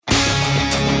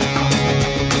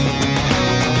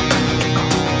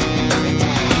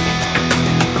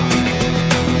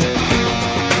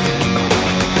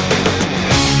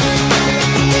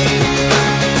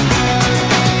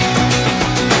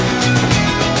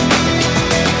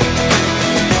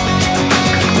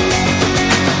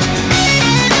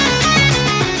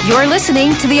You're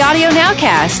listening to the Audio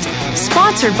Nowcast,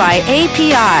 sponsored by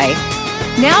API.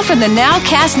 Now from the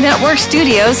Nowcast Network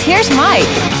studios, here's Mike.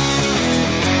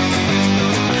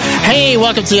 Hey,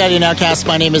 welcome to the Audio Nowcast.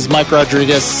 My name is Mike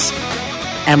Rodriguez.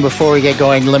 And before we get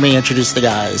going, let me introduce the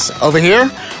guys. Over here,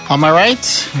 on my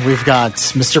right, we've got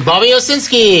Mr. Bobby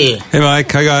Owsinski. Hey, Mike.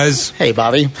 Hi, guys. Hey,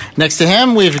 Bobby. Next to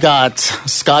him, we've got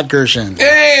Scott Gershon.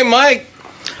 Hey, Mike.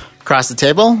 Across the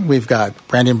table, we've got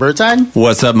Brandon Bertine.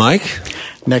 What's up, Mike?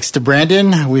 Next to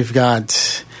Brandon, we've got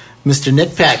Mr.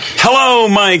 Nick Peck. Hello,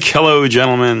 Mike. Hello,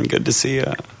 gentlemen. Good to see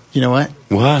you. You know what?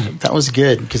 What? That was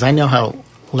good, because I know how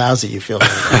lousy you feel.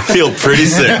 I feel pretty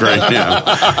sick right now.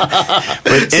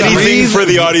 But anything for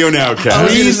the Audio Nowcast.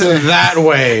 Reason that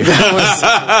way.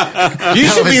 You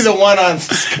should be the one on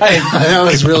Skype. That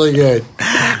was really good.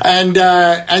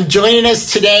 And joining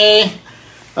us today,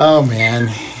 oh man,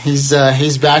 he's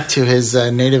back to his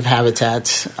native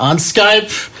habitat on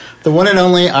Skype. The one and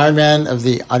only Iron Man of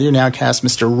the Audio Nowcast,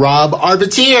 Mr. Rob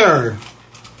Arbatier.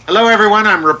 Hello, everyone.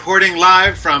 I'm reporting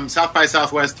live from South by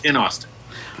Southwest in Austin.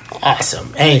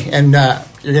 Awesome. Hey, and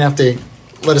you're going to have to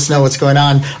let us know what's going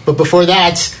on. But before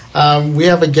that, we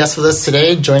have a guest with us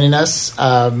today. Joining us,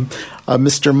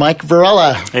 Mr. Mike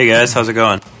Varela. Hey, guys. How's it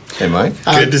going? Hey, Mike.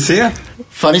 Good to see you.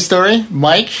 Funny story,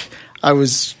 Mike. I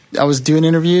was doing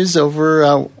interviews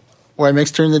over where I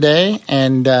mixed during the day,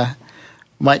 and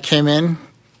Mike came in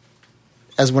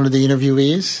as one of the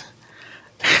interviewees,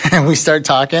 and we started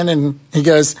talking, and he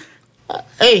goes,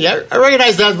 "Hey, I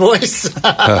recognize that voice."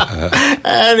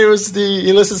 And it was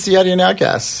he listens to the Audio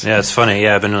Nowcast. Yeah, it's funny.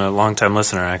 Yeah, I've been a long-time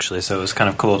listener, actually, so it was kind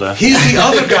of cool to... He's the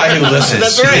other guy who listens.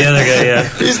 That's right. The other guy, yeah.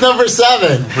 He's number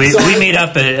 7. We meet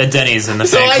up at Denny's in the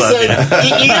So fan I club. said,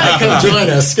 you gotta come join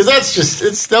us,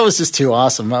 because that was just too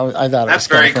awesome. I thought That's it was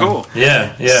very kinda fun. cool.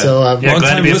 Yeah. So, yeah,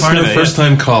 glad to be a part of it. First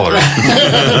time caller.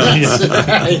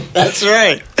 That's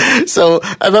right. So,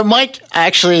 but Mike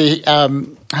actually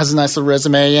has a nice little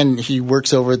resume, and he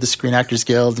works over at the Screen Actors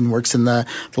Guild and works in the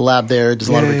lab there, does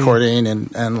a lot of recording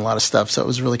and a lot of stuff. So it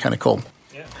was really kind of cool.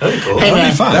 That'd be cool. Hey,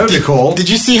 man, That would be cool. did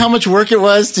you see how much work it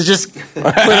was to just put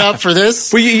up for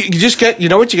this? Well, you just get, you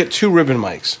know what? You get 2 ribbon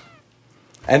mics.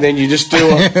 And then you just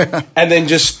do and then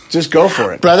just go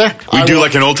for it. Brother? We do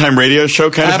like an old-time radio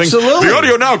show kind of thing? Absolutely. The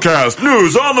Audio Nowcast,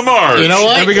 news on the march. You know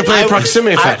what? And we can play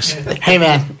proximity effects. Hey,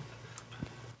 man.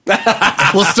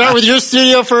 We'll start with your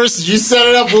studio first. You set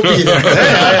it up, we'll be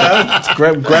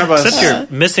there. Grab us. Except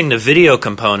you're missing the video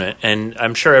component, and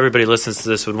I'm sure everybody listens to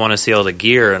this would want to see all the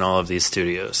gear in all of these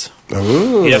studios.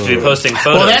 Ooh. You'd have to be posting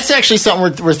photos. Well, that's actually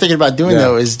something we're thinking about doing,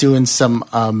 though, is doing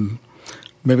some...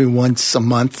 maybe once a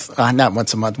month, not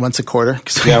once a month, once a quarter,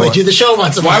 because we only do the show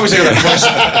once a month. Why was it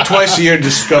like twice a year?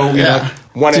 Just go, you know,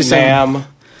 one Do at some- NAMM.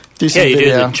 do some you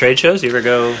video. do the trade shows? You ever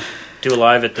go do a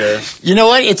live at the... You know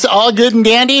what? It's all good and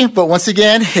dandy, but once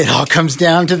again, it all comes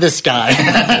down to this guy.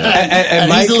 And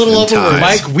Mike, he's a little overworked.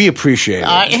 Mike, we appreciate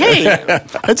it. Hey,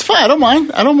 it's fine. I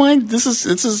don't mind. This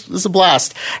is a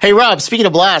blast. Hey, Rob. Speaking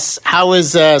of blasts, how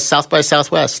is South by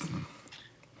Southwest?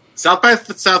 South by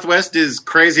Southwest is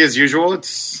crazy as usual.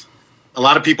 It's a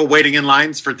lot of people waiting in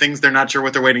lines for things they're not sure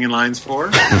what they're waiting in lines for.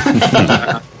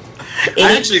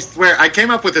 I actually swear, I came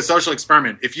up with a social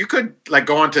experiment. If you could like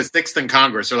go onto 6th and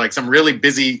Congress or like some really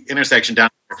busy intersection down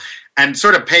there and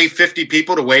sort of pay 50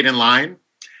 people to wait in line,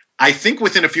 I think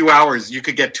within a few hours you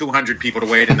could get 200 people to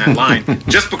wait in that line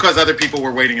just because other people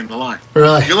were waiting in the line.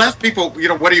 Really? You'll ask people,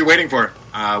 what are you waiting for?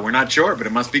 We're not sure, but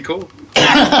it must be cool.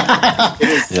 It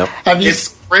is. Yep.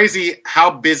 It's crazy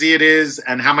how busy it is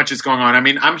and how much is going on. I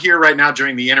mean, I'm here right now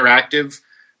during the interactive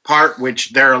part,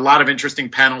 which there are a lot of interesting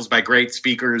panels by great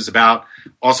speakers about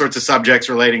all sorts of subjects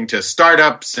relating to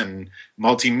startups and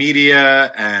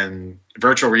multimedia and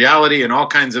virtual reality and all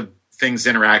kinds of things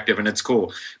interactive, and it's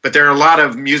cool. But there are a lot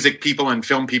of music people and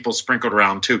film people sprinkled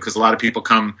around too, because a lot of people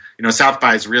come, South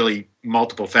by is really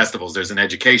multiple festivals. There's an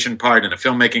education part and a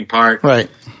filmmaking part. Right.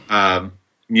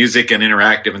 Music and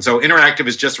interactive. And so interactive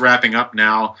is just wrapping up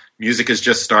now. Music is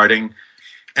just starting.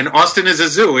 And Austin is a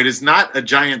zoo. It is not a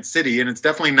giant city, and it's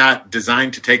definitely not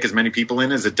designed to take as many people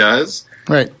in as it does.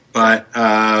 Right. But,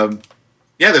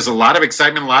 there's a lot of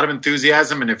excitement, a lot of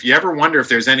enthusiasm. And if you ever wonder if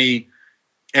there's any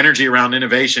energy around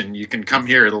innovation, you can come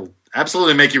here. It'll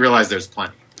absolutely make you realize there's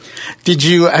plenty.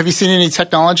 Have you seen any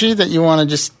technology that you want to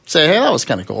just say, hey, that was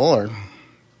kind of cool? Or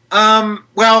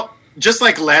Well, just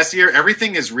like last year,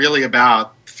 everything is really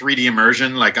about 3D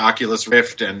immersion, like Oculus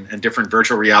Rift and different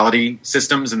virtual reality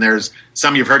systems. And there's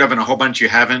some you've heard of and a whole bunch you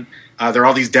haven't. There are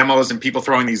all these demos and people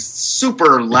throwing these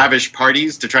super lavish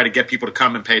parties to try to get people to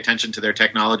come and pay attention to their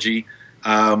technology.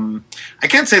 I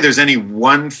can't say there's any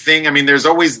one thing. I mean, there's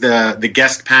always the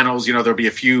guest panels. There'll be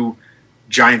a few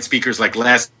giant speakers. Like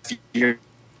last year,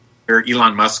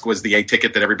 Elon Musk was the A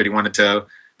ticket that everybody wanted to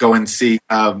go and see.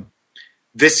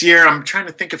 This year, I'm trying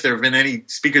to think if there have been any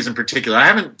speakers in particular. I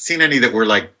haven't seen any that were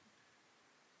like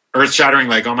earth-shattering,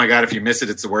 like, oh my God, if you miss it,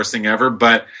 it's the worst thing ever.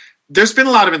 But there's been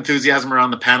a lot of enthusiasm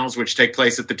around the panels which take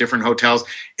place at the different hotels.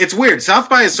 It's weird. South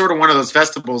by is sort of one of those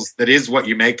festivals that is what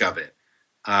you make of it.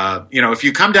 If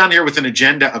you come down here with an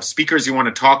agenda of speakers you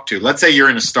want to talk to, let's say you're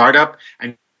in a startup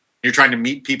and you're trying to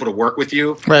meet people to work with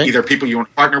you, right, either people you want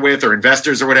to partner with or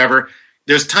investors or whatever,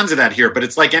 there's tons of that here. But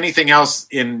it's like anything else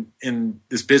in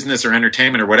this business or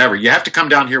entertainment or whatever. You have to come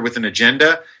down here with an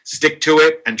agenda, stick to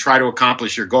it, and try to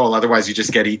accomplish your goal. Otherwise, you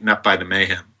just get eaten up by the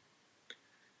mayhem.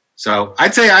 So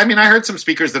I'd say, I heard some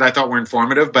speakers that I thought were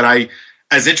informative, but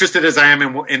as interested as I am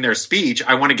in their speech,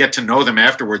 I want to get to know them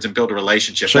afterwards and build a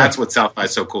relationship. Sure. That's what South by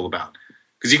is so cool about.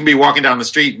 Because you can be walking down the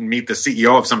street and meet the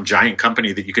CEO of some giant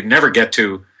company that you could never get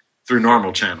to through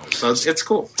normal channels. So it's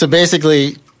cool. So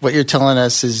basically, what you're telling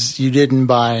us is you didn't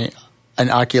buy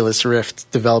an Oculus Rift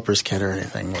developer's kit or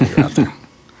anything while you're out there.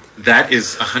 That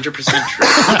is 100% true.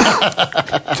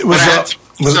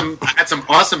 I had some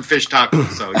awesome fish tacos.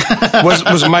 So yeah.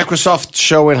 Was Microsoft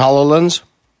show in HoloLens?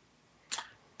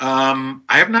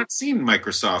 I have not seen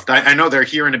Microsoft. I know they're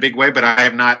here in a big way, but I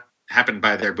have not happened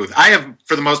by their booth. I have,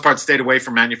 for the most part, stayed away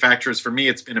from manufacturers. For me,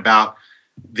 it's been about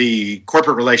the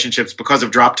corporate relationships. Because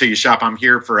of Drop Till You Shop, I'm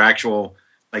here for actual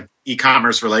like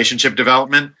e-commerce relationship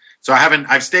development. So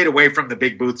I've stayed away from the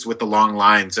big booths with the long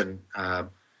lines, and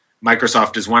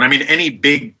Microsoft is one. I mean, any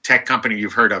big tech company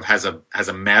you've heard of has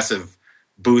a massive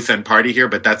booth and party here,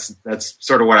 but that's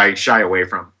sort of what I shy away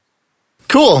from.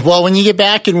 Cool. Well, when you get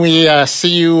back and we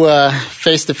see you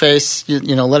face to face,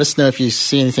 let us know if you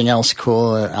see anything else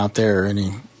cool out there or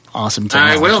any awesome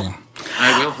technology.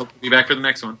 I will. Hope to be back for the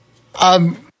next one.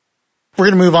 We're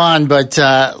going to move on, but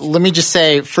let me just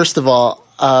say, first of all,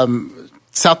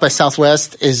 South by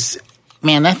Southwest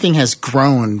that thing has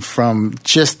grown from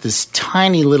just this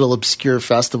tiny little obscure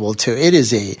festival to it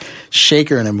is a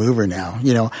shaker and a mover now,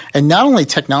 and not only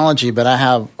technology, but I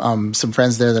have some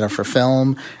friends there that are for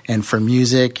film and for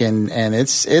music, and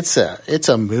it's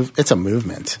a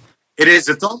movement. It is.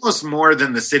 It's almost more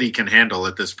than the city can handle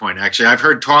at this point. Actually, I've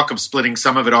heard talk of splitting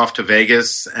some of it off to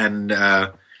Vegas, and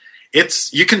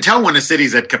you can tell when a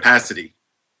city's at capacity,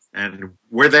 and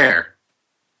we're there.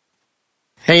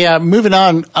 Hey, moving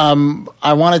on,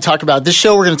 I want to talk about this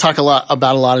show. We're going to talk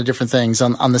about a lot of different things.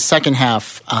 On the second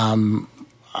half, I'm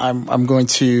going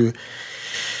to,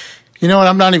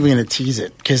 I'm not even going to tease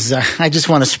it because I just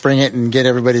want to spring it and get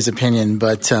everybody's opinion.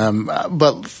 But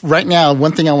right now,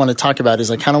 one thing I want to talk about is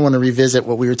I kind of want to revisit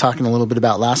what we were talking a little bit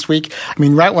about last week. I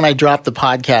mean, right when I dropped the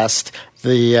podcast,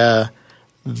 the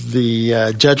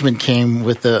judgment came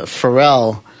with the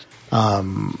Pharrell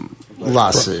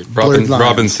lawsuit.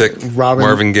 Robin Thicke,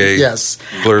 Marvin Gaye, yes,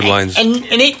 Blurred Lines. And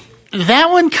that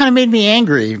one kind of made me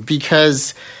angry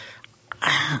because,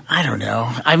 I don't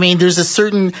know. I mean, there's a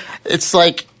certain, it's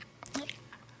like,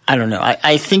 I don't know.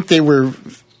 I think they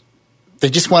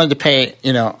just wanted to pay,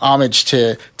 homage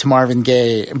to Marvin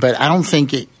Gaye, but I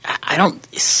don't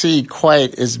see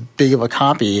quite as big of a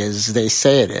copy as they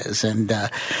say it is. And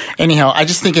anyhow, I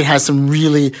just think it has some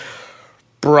really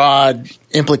broad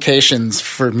implications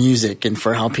for music and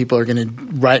for how people are going to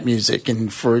write music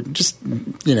and for just,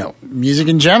 music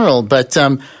in general. But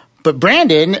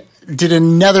Brandon did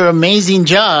another amazing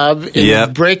job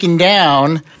in breaking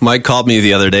down. Mike called me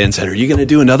the other day and said, "Are you going to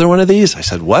do another one of these?" I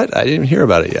said, "What? I didn't hear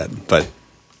about it yet." But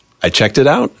I checked it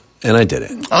out and I did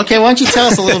it. Okay, why don't you tell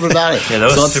us a little bit about it? Yeah,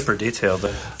 that was super detailed.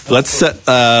 Let's set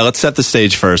the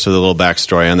stage first with a little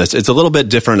backstory on this. It's a little bit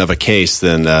different of a case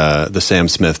than the Sam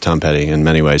Smith Tom Petty in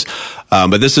many ways,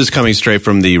 but this is coming straight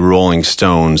from the Rolling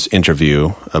Stones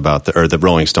interview the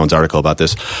Rolling Stones article about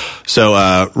this. So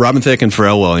Robin Thicke and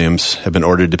Pharrell Williams have been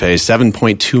ordered to pay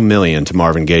 $7.2 million to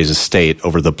Marvin Gaye's estate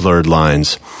over the Blurred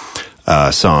Lines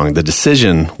song. The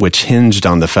decision, which hinged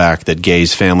on the fact that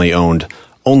Gaye's family owned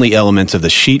only elements of the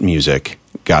sheet music,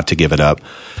 got to give it up,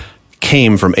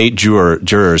 came from 8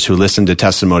 jurors who listened to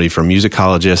testimony from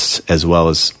musicologists as well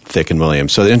as Thicke and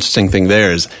Williams. So the interesting thing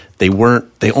there is they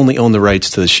only owned the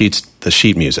rights to the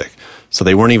sheet music. So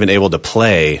they weren't even able to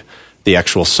play the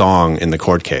actual song in the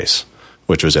court case,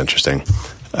 which was interesting.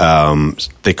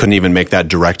 They couldn't even make that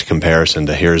direct comparison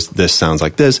to this sounds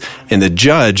like this. And the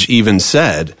judge even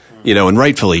said, and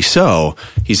rightfully so,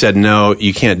 he said, "No,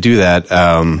 you can't do that."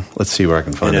 Let's see where I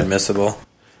can find it. Inadmissible.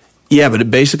 Yeah, but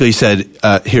it basically said,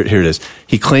 here it is.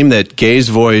 He claimed that Gaye's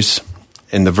voice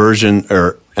and the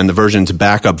version's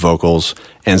backup vocals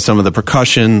and some of the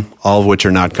percussion, all of which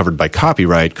are not covered by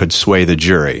copyright, could sway the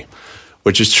jury,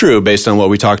 which is true based on what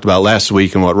we talked about last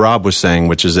week and what Rob was saying,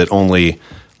 which is that only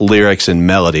lyrics and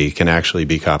melody can actually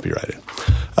be copyrighted.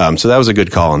 So that was a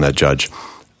good call on that judge.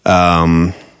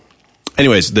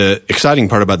 Anyways, the exciting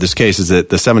part about this case is that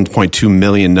the 7.2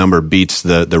 million number beats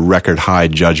the record high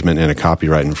judgment in a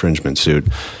copyright infringement suit,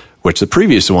 which the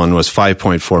previous one was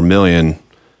 5.4 million.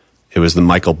 It was the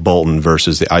Michael Bolton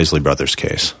versus the Isley Brothers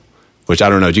case, which I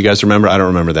don't know. Do you guys remember? I don't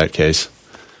remember that case.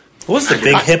 What was the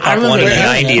big hip hop one in the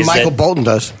 90s? Michael Bolton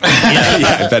does.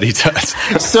 Yeah, I bet he does.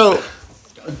 So,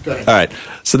 all right.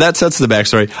 So that sets the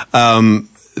backstory.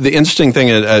 The interesting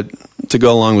thing to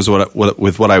go along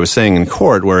with what I was saying in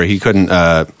court, where he couldn't,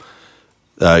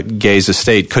 Gay's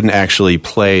estate couldn't actually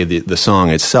play the song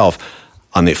itself.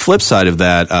 On the flip side of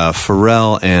that,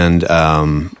 Pharrell and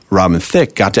Robin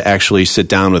Thicke got to actually sit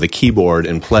down with a keyboard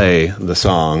and play the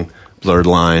song "Blurred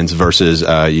Lines" versus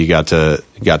you got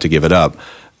to give it up,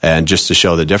 and just to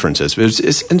show the differences.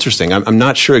 It's interesting. I'm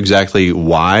not sure exactly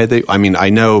why they. I mean, I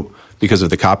know because of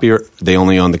the copyright, they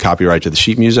only own the copyright to the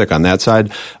sheet music on that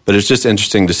side, but it's just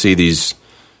interesting to see these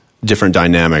different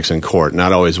dynamics in court.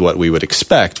 Not always what we would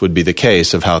expect would be the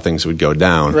case of how things would go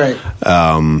down. Right.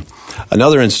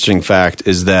 Another interesting fact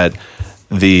is that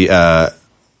the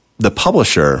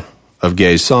publisher of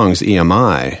Gay's songs,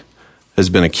 EMI, has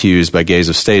been accused by Gay's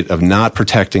estate of not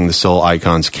protecting the Soul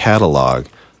Icons catalog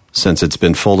since it's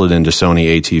been folded into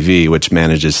Sony ATV, which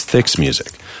manages Thicke's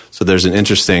music. So there's an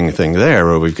interesting thing there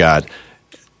where we've got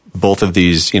both of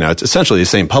these, it's essentially the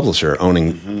same publisher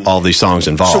owning all these songs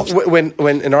involved. So when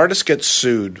an artist gets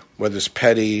sued, whether it's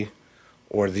Petty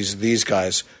or these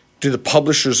guys, do the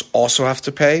publishers also have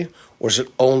to pay, or is it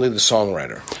only the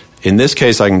songwriter? In this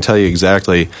case, I can tell you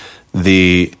exactly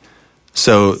that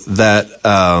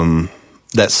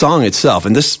song itself,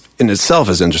 and this in itself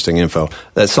is interesting info.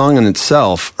 That song in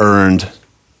itself earned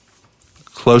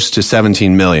close to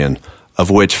 $17 million, of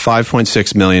which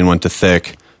 $5.6 million went to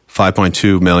Thicke,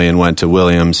 $5.2 million went to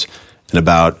Williams, and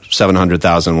about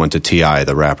 $700,000 went to T.I.,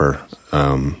 the rapper,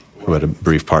 who had a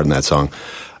brief part in that song.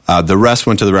 The rest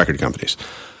went to the record companies.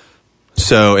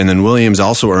 So, and then Williams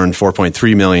also earned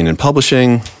 $4.3 million in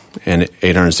publishing and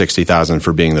 $860,000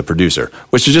 for being the producer,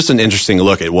 which is just an interesting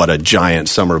look at what a giant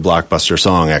summer blockbuster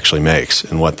song actually makes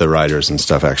and what the writers and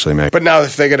stuff actually make. But now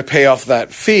if they're going to pay off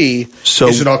that fee,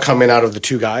 is it all coming out of the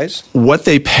two guys? What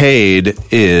they paid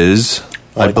is...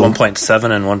 Like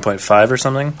 1.7 and 1.5 or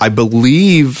something? I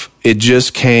believe it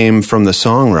just came from the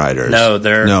songwriters. No.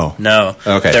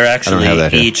 Okay. They're actually,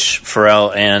 each,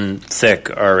 Pharrell and Thicke,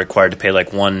 are required to pay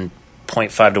like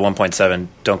 1.5 to 1.7.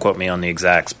 Don't quote me on the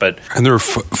exacts, but... And there were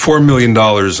 $4 million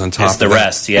on top of the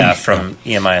rest, from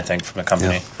EMI, I think, from the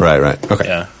company. Yeah. Right. Okay.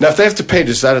 Yeah. Now, if they have to pay,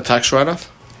 is that a tax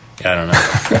write-off? I don't know.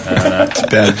 It's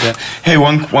bad. Yeah. Hey,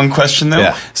 one question though.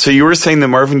 Yeah. So you were saying that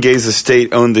Marvin Gaye's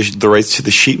estate owned the rights to the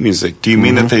sheet music. Do you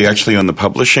mean that they actually own the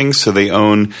publishing, so they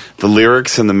own the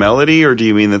lyrics and the melody, or do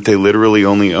you mean that they literally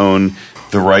only own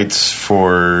the rights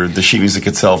for the sheet music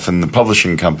itself and the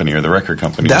publishing company or the record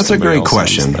company? That's a great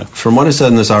question. From what it said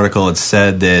in this article, it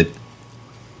said that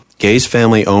Gaye's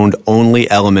family owned only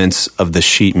elements of the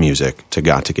sheet music to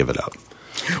Got to Give It Up.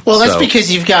 Well, that's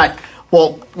because you've got...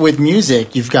 Well, with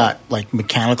music, you've got like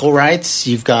mechanical rights.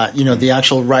 You've got the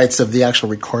actual rights of the actual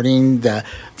recording.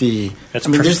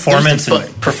 Performance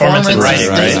and writing.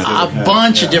 There's a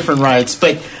bunch of different rights,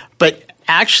 but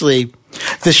actually,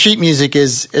 the sheet music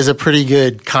is a pretty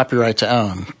good copyright to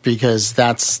own because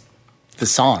that's the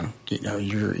song. That's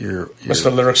the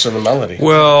lyrics and the melody.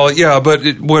 Well, yeah, but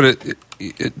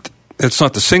it's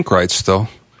not the sync rights though.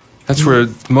 That's where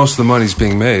most of the money's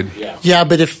being made. Yeah,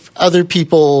 but if other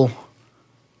people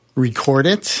record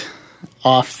it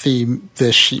off the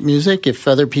sheet music, I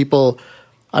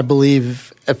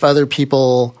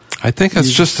think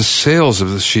that's just the sales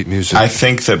of the sheet music. I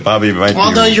think that Bobby might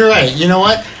Well, no, you're right. You know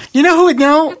what? You know who would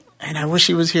know? And I wish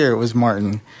he was here. It was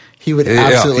Martin. He would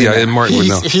absolutely know. Yeah, Martin would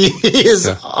know. He is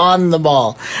on the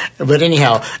ball. But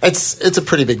anyhow, it's a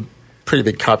pretty big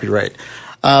copyright.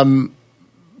 But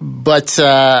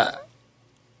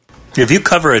if you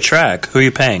cover a track, who are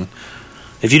you paying?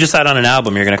 If you decide on an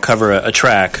album, you're going to cover a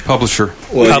track. Publisher.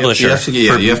 Well, publisher.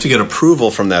 You have to get approval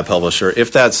from that publisher.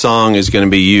 If that song is going to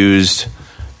be used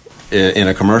in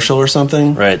a commercial or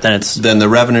something, right? Then the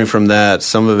revenue from that,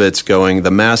 some of it's going, the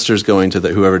master's going to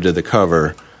whoever did the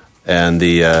cover, and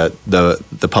the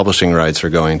publishing rights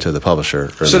are going to the publisher.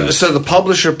 So the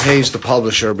publisher pays the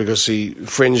publisher because he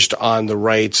infringed on the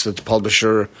rights that the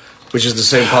publisher. Which is the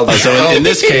same publisher. So in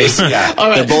this case, all right.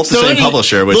 They're both the same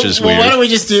publisher, which is weird. Why don't we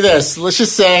just do this? Let's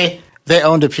just say They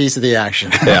owned a piece of the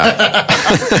action.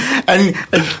 Yeah. and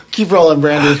keep rolling,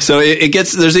 Brandy. So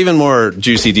there's even more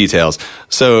juicy details.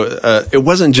 So it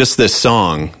wasn't just this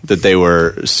song that they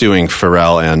were suing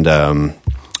Pharrell and,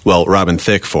 Robin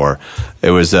Thicke for.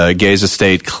 It was Gaye's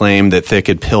estate claimed that Thicke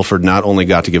had pilfered not only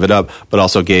Got to Give It Up, but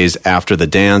also Gaye's After the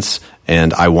Dance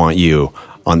and I Want You,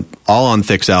 all on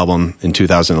Thicke's album in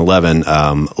 2011,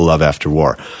 Love After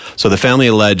War. So the family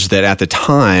alleged that at the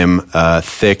time,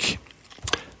 Thicke...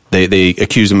 They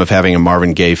accuse him of having a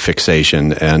Marvin Gaye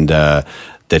fixation, and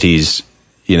that he's,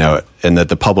 and that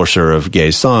the publisher of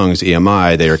Gaye's songs,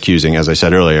 EMI, they are accusing, as I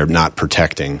said earlier, not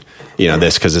protecting,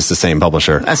 this because it's the same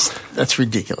publisher. That's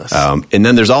ridiculous. And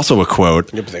then there's also a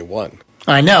quote. Yeah, but they won.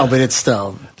 I know, but it's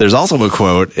still. There's also a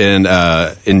quote in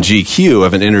GQ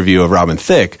of an interview of Robin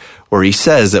Thicke where he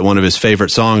says that one of his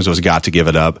favorite songs was "Got to Give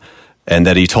It Up," and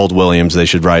that he told Williams they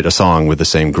should write a song with the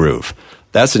same groove.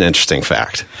 That's an interesting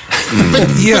fact.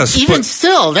 Yes, even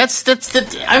still, that's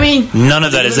I mean, none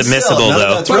of that is admissible,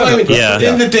 though. At the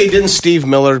end of the day, didn't Steve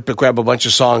Miller grab a bunch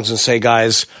of songs and say,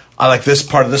 "Guys, I like this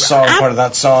part of this song, part of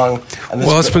that song"? And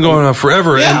it's been going on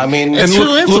forever. Yeah,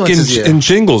 and look in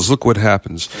Jingles. Look what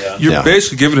happens. Yeah. You're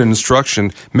basically given an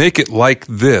instruction: make it like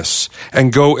this,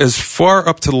 and go as far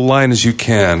up to the line as you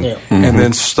can, and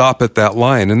then stop at that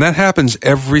line. And that happens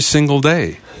every single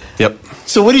day. Yep.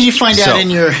 So what did you find out in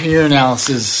your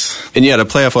analysis? And to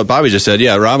play off what Bobby just said,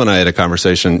 Rob and I had a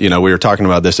conversation, we were talking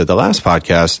about this at the last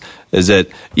podcast, is that,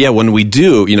 when we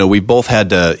do, we both had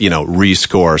to,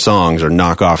 rescore songs or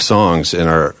knock off songs in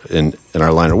our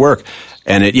line of work.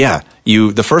 And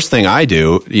the first thing I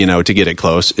do, to get it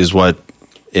close is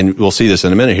and we'll see this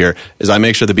in a minute here, is I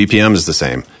make sure the BPM is the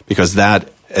same, because that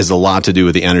has a lot to do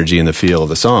with the energy and the feel of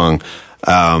the song.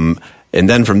 And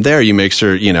then from there, you make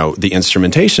sure, the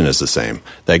instrumentation is the same.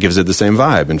 That gives it the same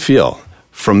vibe and feel.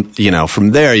 From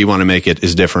there, you want to make it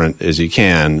as different as you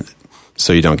can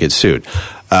so you don't get sued.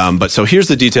 So here's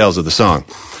the details of the song.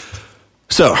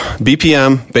 So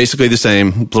BPM, basically the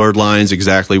same. Blurred Lines,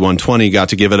 exactly 120. Got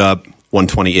to Give It Up,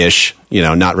 120-ish.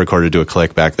 Not recorded to a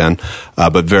click back then,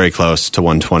 but very close to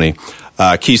 120.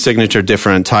 Key signature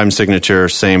different. Time signature,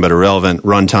 same but irrelevant.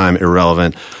 Runtime,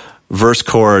 irrelevant. Verse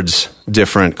chords,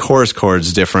 different. Chorus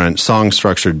chords, different. Song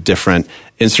structure, different.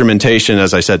 Instrumentation,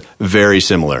 as I said, very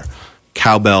similar.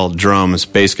 Cowbell, drums,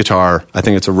 bass guitar, I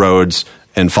think it's a Rhodes,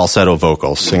 and falsetto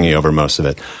vocals, singing over most of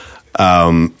it.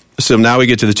 So now we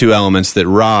get to the two elements that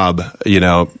Rob,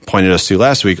 pointed us to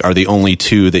last week are the only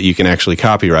two that you can actually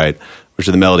copyright, which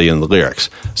are the melody and the lyrics.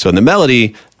 So in the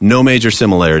melody, no major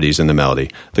similarities in the melody.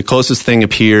 The closest thing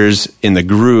appears in the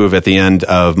groove at the end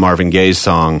of Marvin Gaye's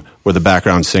song, where the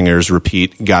background singers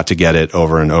repeat "Got to Get It"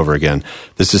 over and over again.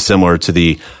 This is similar to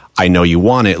the "I Know You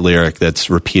Want It" lyric that's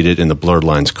repeated in the Blurred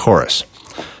Lines chorus.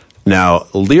 Now,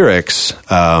 lyrics,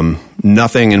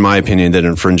 nothing, in my opinion, that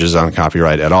infringes on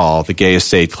copyright at all. The Gaye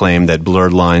estate claimed that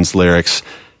Blurred Lines lyrics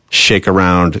 "shake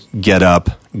around, get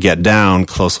up, get down"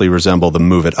 closely resemble the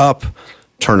 "move it up,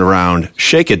 turn around,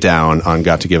 shake it down" on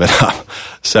 "Got to Give It Up."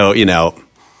 So,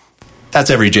 that's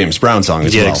every James Brown song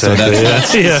as well. Exactly.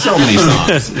 So that's so many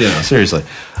songs. Seriously.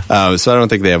 So I don't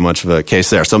think they have much of a case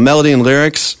there. So melody and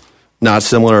lyrics, not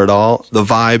similar at all. The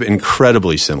vibe,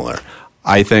 incredibly similar.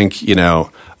 I think,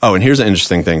 and here's an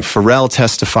interesting thing. Pharrell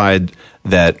testified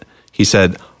that he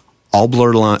said all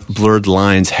Blurred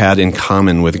Lines had in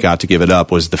common with "Got to Give It Up"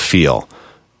 was the feel.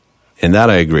 And that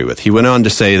I agree with. He went on to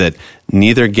say that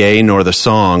neither Gaye nor the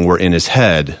song were in his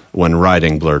head when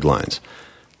writing Blurred Lines.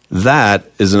 That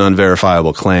is an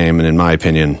unverifiable claim, and in my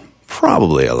opinion,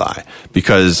 probably a lie,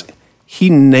 because he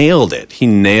nailed it. He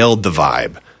nailed the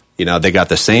vibe. They got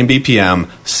the same BPM,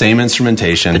 same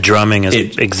instrumentation. The drumming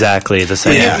is exactly the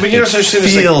same. Yeah, but it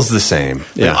feels the same.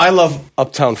 Yeah. I love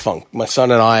Uptown Funk. My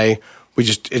son and I, we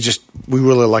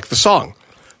really like the song.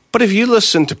 But if you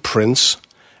listen to Prince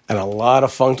and a lot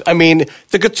of funk,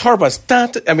 the guitar buzz,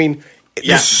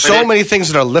 there's so many things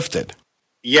that are lifted.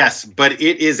 Yes, but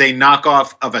it is a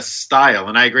knockoff of a style,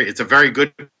 and I agree. It's a very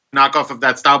good knockoff of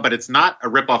that style, but it's not a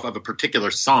ripoff of a particular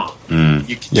song.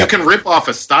 You can rip off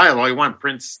a style all you want.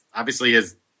 Prince obviously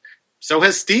is. So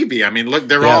has Stevie. Look,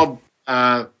 they're all,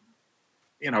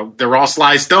 they're all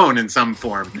Sly Stone in some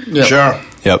form. Yeah. Sure.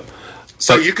 Yep.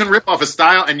 So you can rip off a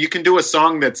style, and you can do a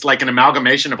song that's like an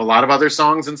amalgamation of a lot of other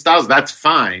songs and styles. That's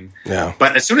fine. Yeah.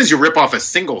 But as soon as you rip off a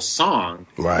single song,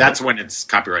 that's when it's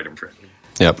copyright infringement.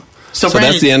 Yep. So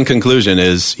that's the end conclusion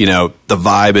is, the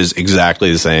vibe is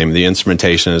exactly the same. The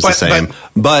instrumentation is the same.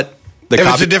 But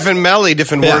it's a different melody,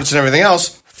 different words and everything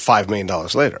else, $5 million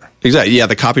later. Exactly. Yeah,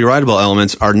 the copyrightable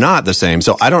elements are not the same.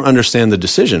 So I don't understand the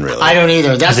decision, really. I don't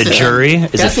either. That's the jury?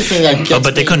 That's the thing that gets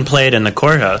but they couldn't play it in the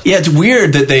courthouse. Yeah, it's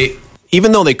weird that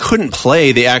even though they couldn't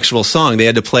play the actual song, they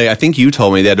had to play, I think you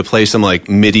told me, they had to play some like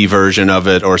MIDI version of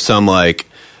it or some like,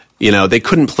 they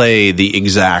couldn't play the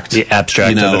exact the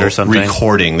abstract of it or something.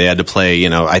 Recording. They had to play,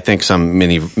 I think some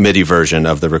MIDI version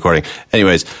of the recording.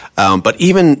 Anyways, but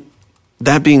even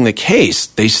that being the case,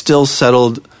 they still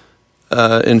settled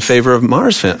in favor of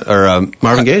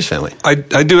Marvin Gaye's family. I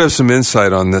do have some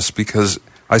insight on this because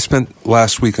I spent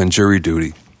last week on jury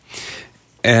duty,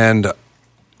 and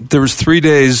there was 3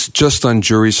 days just on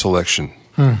jury selection.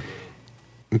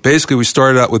 Basically, we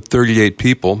started out with 38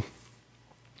 people,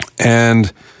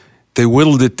 and they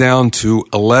whittled it down to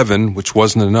 11, which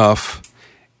wasn't enough,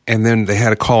 and then they had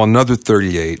to call another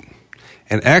 38.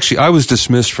 And actually, I was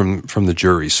dismissed from the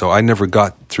jury, so I never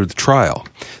got through the trial.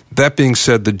 That being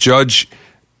said, the judge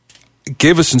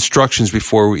gave us instructions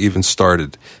before we even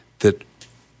started that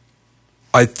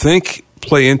I think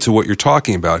play into what you're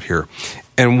talking about here.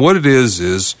 And what it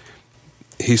is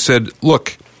he said,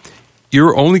 look,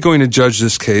 you're only going to judge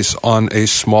this case on a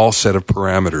small set of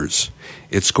parameters.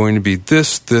 It's going to be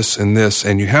this, this, and this,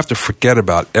 and you have to forget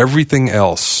about everything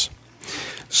else.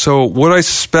 So what I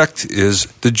suspect is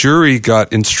the jury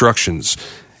got instructions,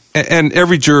 and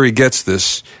every jury gets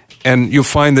this, and you'll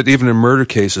find that even in murder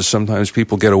cases, sometimes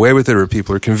people get away with it or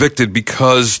people are convicted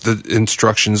because the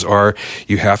instructions are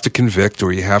you have to convict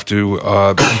or you have to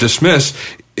dismiss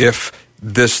if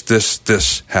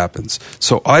this happens.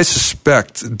 So I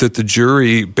suspect that the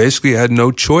jury basically had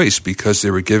no choice because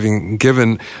they were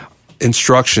given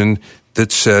instruction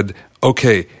that said,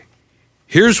 okay,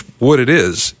 here's what it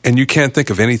is, and you can't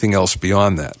think of anything else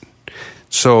beyond that.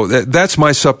 So that's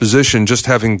my supposition, just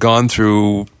having gone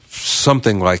through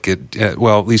something like it, at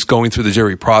least going through the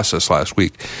jury process last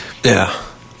week. Yeah,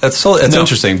 that's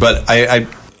interesting, but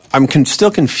I'm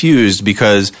still confused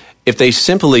because if they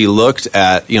simply looked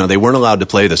at, they weren't allowed to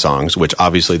play the songs, which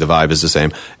obviously the vibe is the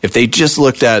same. If they just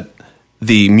looked at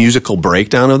the musical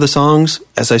breakdown of the songs,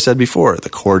 as I said before, the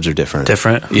chords are different.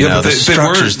 The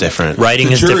structure's different.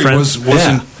 Writing is different.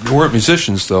 They weren't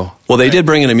musicians, though. Well, they did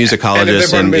bring in a musicologist. And if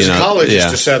they brought a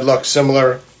musicologist who said, look,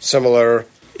 similar.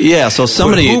 Yeah, so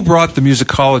somebody... But who brought the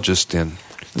musicologist in?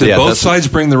 Did both sides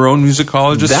bring their own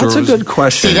musicologist? That's a good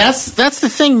question. See, that's the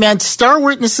thing, man. Star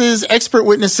witnesses, expert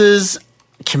witnesses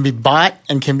can be bought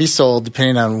and can be sold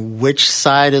depending on which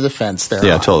side of the fence they're on.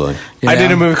 Yeah, totally. I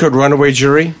did a movie called Runaway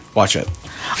Jury. Watch it.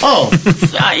 Oh,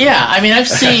 yeah. I mean, I've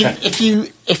seen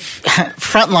if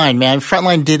Frontline, man.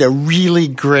 Frontline did a really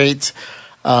great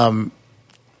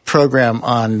program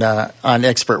on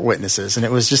expert witnesses, and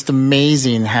it was just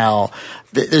amazing how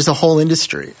there's a whole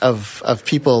industry of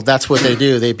people. That's what they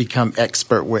do. They become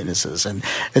expert witnesses, and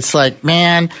it's like,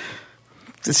 man.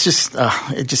 It's just,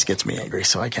 it just gets me angry,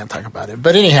 so I can't talk about it.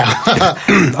 But anyhow.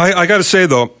 I got to say,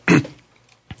 though,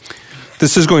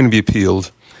 this is going to be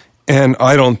appealed, and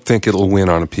I don't think it'll win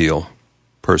on appeal,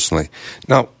 personally.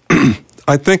 Now,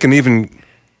 I think an even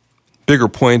bigger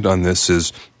point on this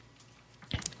is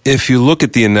if you look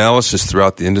at the analysis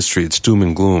throughout the industry, it's doom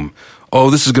and gloom. Oh,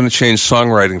 this is going to change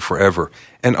songwriting forever.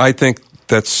 And I think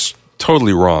that's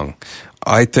totally wrong.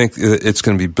 I think it's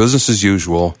going to be business as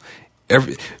usual.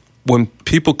 When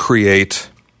people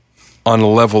create on a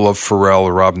level of Pharrell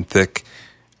or Robin Thicke,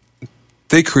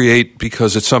 they create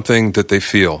because it's something that they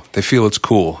feel. They feel it's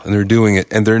cool, and they're doing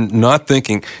it, and they're not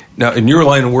thinking. Now, in your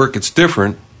line of work, it's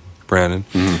different, Brandon,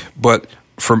 but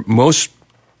for most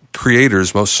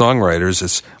creators, most songwriters,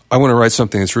 it's, I want to write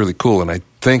something that's really cool, and I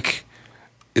think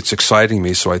it's exciting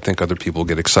me, so I think other people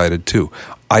get excited too.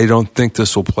 I don't think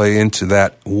this will play into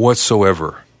that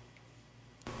whatsoever.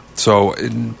 So,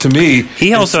 to me,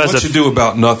 he also has much ado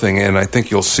about nothing, and I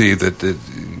think you'll see that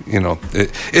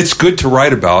it's good to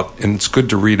write about and it's good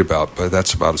to read about, but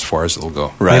that's about as far as it'll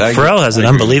go. Right. Pharrell has an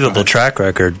unbelievable track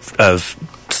record of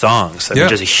songs. I mean,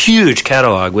 just a huge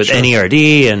catalog with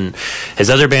NERD and his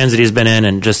other bands that he's been in,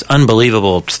 and just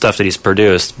unbelievable stuff that he's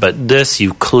produced. But this,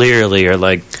 you clearly are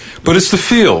like... But it's the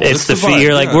feel. It's the feel.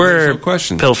 You're like, we're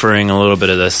pilfering a little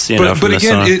bit of this, from but this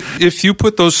again, song. If you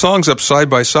put those songs up side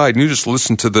by side and you just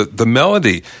listen to the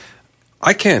melody,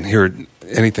 I can't hear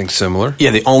anything similar.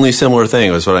 Yeah, the only similar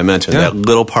thing was what I mentioned, that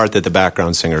little part that the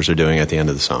background singers are doing at the end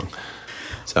of the song.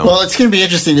 So. Well, it's going to be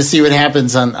interesting to see what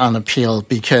happens on appeal,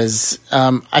 because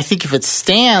I think if it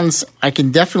stands, I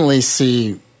can definitely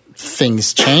see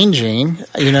things changing.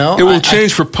 It will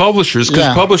change for publishers,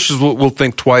 because publishers will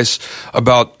think twice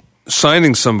about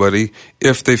signing somebody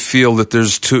if they feel that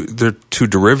they're too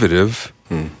derivative.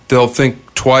 They'll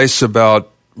think twice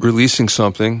about releasing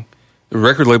something. The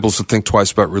record labels will think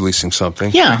twice about releasing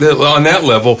something. Yeah. On that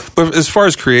level. But as far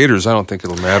as creators, I don't think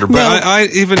it'll matter. But I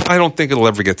don't think it'll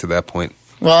ever get to that point.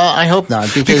 Well, I hope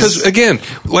not. Because again,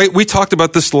 like we talked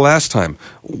about this the last time,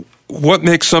 what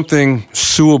makes something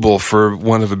suable, for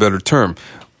want of a better term?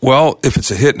 Well, if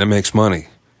it's a hit and it makes money.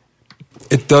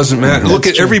 It doesn't matter. Look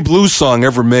at every blues song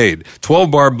ever made.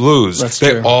 12-bar blues.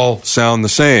 They all sound the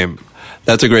same.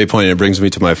 That's a great point. It brings me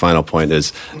to my final point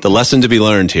is the lesson to be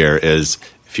learned here is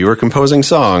if you are composing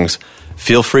songs,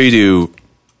 feel free to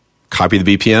copy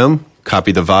the BPM,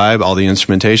 copy the vibe, all the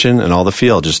instrumentation, and all the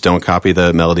feel. Just don't copy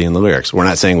the melody and the lyrics. We're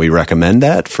not saying we recommend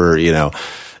that for,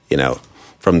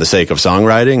 from the sake of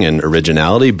songwriting and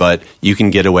originality, but you can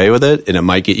get away with it, and it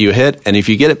might get you a hit. And if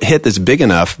you get a hit that's big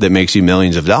enough that makes you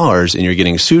millions of dollars and you're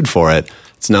getting sued for it,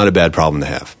 it's not a bad problem to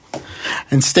have.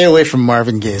 And stay away from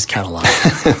Marvin Gaye's catalog.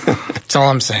 That's all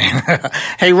I'm saying.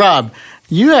 Hey, Rob,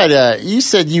 you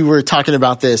said you were talking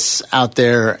about this out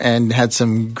there and had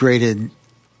some great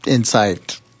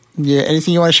insight. Yeah,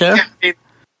 anything you want to share? Yeah,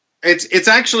 It's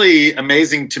actually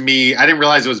amazing to me. I didn't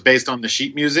realize it was based on the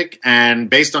sheet music, and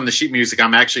based on the sheet music,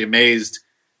 I'm actually amazed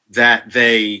that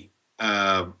they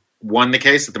won the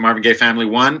case, that the Marvin Gaye family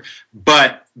won.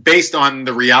 But based on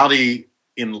the reality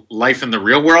in life in the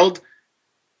real world,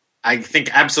 I think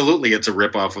absolutely it's a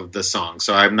ripoff of the song.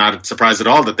 So I'm not surprised at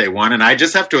all that they won, and I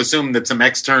just have to assume that some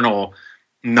external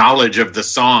knowledge of the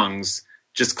songs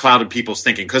just clouded people's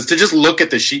thinking. Because to just look at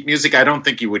the sheet music, I don't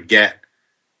think you would get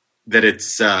that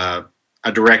it's a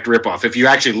direct ripoff. If you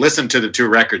actually listen to the two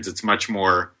records, it's much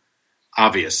more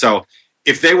obvious. So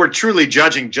if they were truly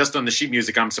judging just on the sheet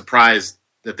music, I'm surprised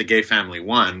that the Gaye family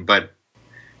won. But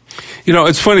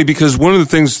it's funny because one of the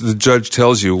things the judge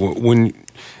tells you when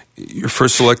you're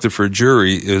first selected for a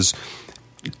jury is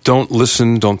don't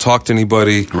listen, don't talk to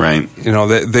anybody. Right.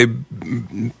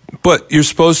 But you're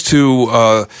supposed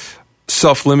to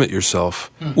self-limit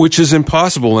yourself, which is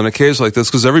impossible in a case like this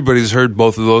because everybody's heard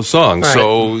both of those songs. Right.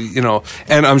 So,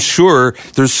 and I'm sure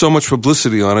there's so much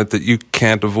publicity on it that you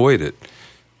can't avoid it.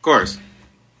 Of course.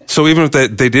 So even if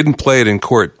they didn't play it in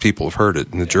court, people have heard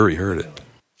it and the jury heard it.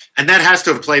 And that has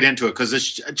to have played into it because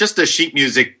it's just the sheet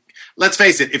music. Let's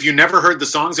face it, if you never heard the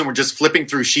songs and were just flipping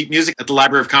through sheet music at the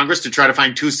Library of Congress to try to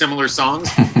find two similar songs,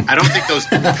 I don't think those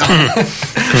people come.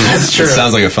 That's true. It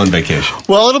sounds like a fun vacation.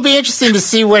 Well, it'll be interesting to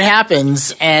see what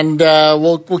happens, and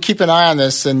we'll keep an eye on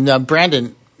this. And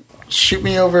Brandon, shoot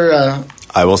me over.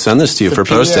 I will send this to you for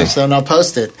posting. And I'll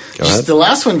post it. The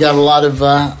last one got a lot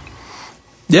of.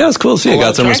 Yeah, it's cool to see. I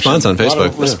got some response on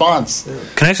Facebook. Response.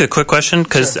 Can I ask a quick question?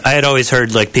 Because I had always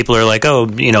heard people are like,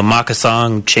 mock a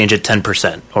song, change it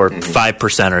 10% or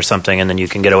 5% or something, and then you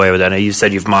can get away with that. You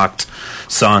said you've mocked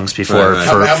songs before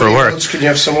for work. Can you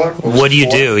have similar? What do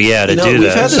you do? Yeah, to do that.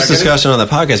 We've had this discussion on the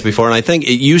podcast before, and I think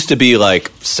it used to be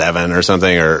like 7 or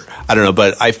something, or I don't know.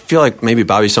 But I feel like maybe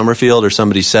Bobby Summerfield or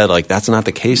somebody said that's not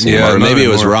the case anymore. Yeah, or maybe it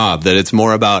was Rob that it's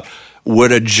more about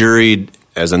would a jury,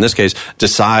 as in this case,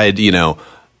 decide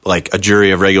like a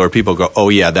jury of regular people go, oh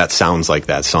yeah, that sounds like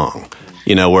that song.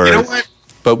 What?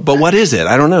 But what is it?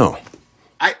 I don't know.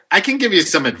 I can give you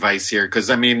some advice here because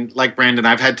like Brandon,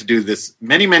 I've had to do this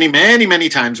many, many, many, many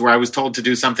times where I was told to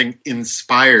do something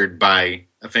inspired by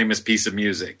a famous piece of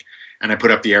music, and I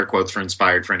put up the air quotes for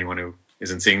inspired for anyone who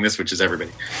isn't seeing this, which is everybody.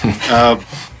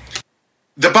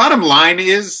 The bottom line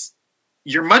is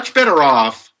you're much better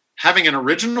off having an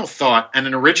original thought and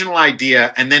an original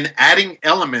idea and then adding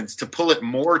elements to pull it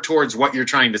more towards what you're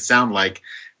trying to sound like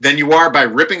than you are by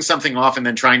ripping something off and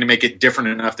then trying to make it different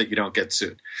enough that you don't get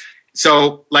sued.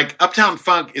 So like Uptown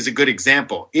Funk is a good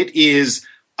example. It is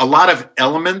a lot of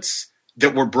elements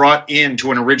that were brought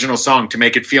into an original song to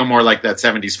make it feel more like that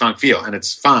 70s funk feel. And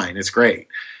it's fine. It's great.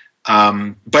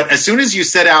 But as soon as you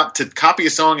set out to copy a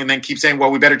song and then keep saying,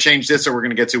 well, we better change this or we're going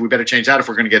to get sued. We better change that if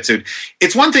we're going to get sued.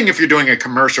 It's one thing if you're doing a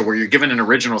commercial where you're given an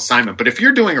original assignment. But if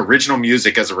you're doing original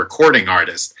music as a recording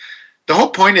artist, the whole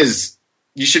point is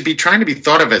you should be trying to be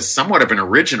thought of as somewhat of an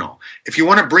original. If you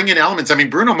want to bring in elements,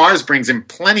 Bruno Mars brings in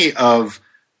plenty of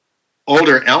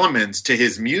older elements to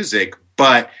his music,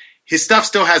 but his stuff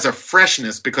still has a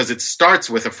freshness because it starts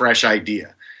with a fresh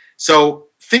idea. So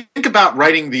think about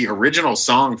writing the original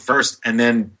song first and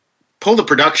then pull the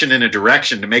production in a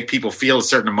direction to make people feel a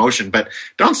certain emotion. But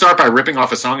don't start by ripping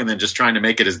off a song and then just trying to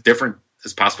make it as different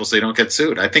as possible so you don't get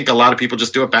sued. I think a lot of people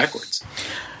just do it backwards.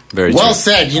 Very well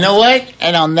said. You know what?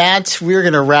 And on that, we're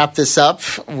going to wrap this up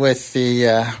with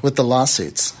the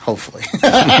lawsuits. Hopefully,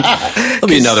 there'll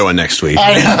be another one next week.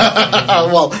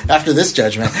 Well, after this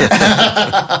judgment,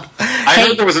 I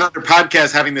heard there was another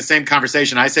podcast having the same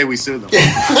conversation. I say we sue them.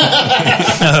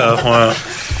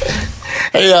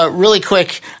 Hey, really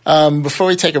quick before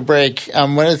we take a break,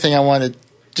 one other thing I want to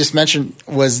just mention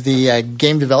was the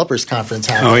Game Developers Conference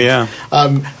happening. Oh yeah.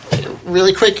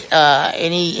 really quick,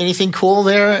 anything cool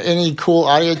there? Any cool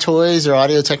audio toys or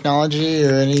audio technology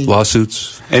or any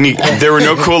lawsuits? There were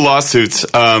no cool lawsuits.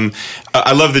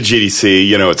 I love the GDC.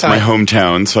 You know, it's my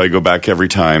hometown, so I go back every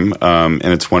time, and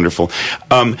it's wonderful.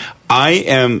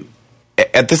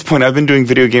 At this point, I've been doing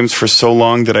video games for so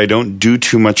long that I don't do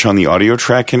too much on the audio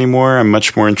track anymore. I'm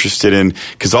much more interested in,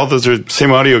 because all those are the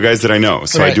same audio guys that I know.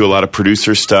 So I do a lot of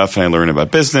producer stuff, and I learn about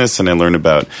business, and I learn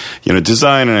about,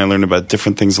 design, and I learn about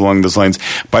different things along those lines.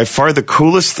 By far, the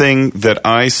coolest thing that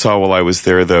I saw while I was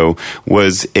there, though,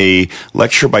 was a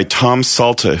lecture by Tom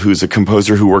Salta, who's a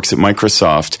composer who works at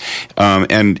Microsoft,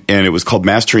 and it was called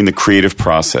Mastering the Creative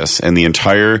Process. And the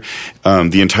entire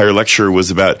lecture was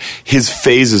about his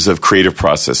phases of creative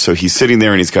process. So he's sitting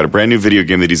there and he's got a brand new video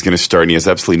game that he's going to start, and he has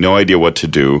absolutely no idea what to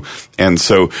do. And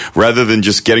so rather than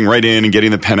just getting right in and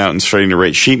getting the pen out and starting to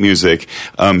write sheet music,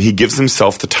 he gives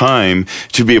himself the time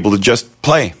to be able to just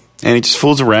play. And he just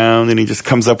fools around, and he just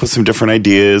comes up with some different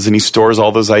ideas, and he stores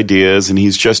all those ideas, and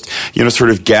he's just,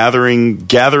 sort of gathering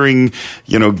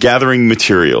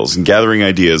materials and gathering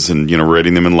ideas, and,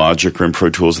 writing them in Logic or in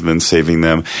Pro Tools and then saving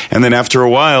them. And then after a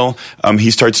while, he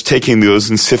starts taking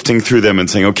those and sifting through them and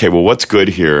saying, okay, well, what's good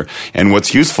here and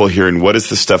what's useful here, and what is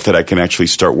the stuff that I can actually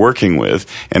start working with?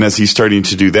 And as he's starting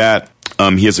to do that,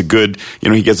 he has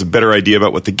he gets a better idea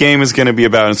about what the game is going to be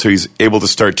about, and so he's able to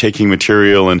start taking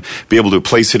material and be able to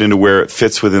place it into where it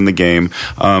fits within the game.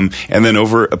 And then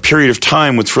over a period of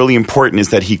time, what's really important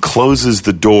is that he closes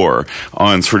the door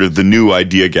on sort of the new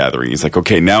idea gathering. He's like,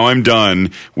 okay, now I'm done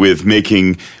with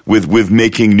making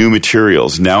new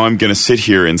materials. Now I'm going to sit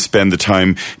here and spend the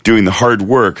time doing the hard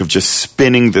work of just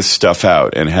spinning this stuff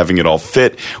out and having it all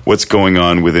fit what's going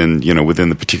on within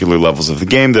the particular levels of the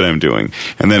game that I'm doing.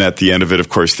 And then at the end of it, of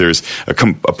course, there's a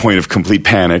point of complete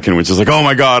panic, in which is like, oh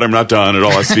my God, I'm not done. It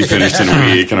all has to be finished in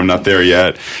a week, and I'm not there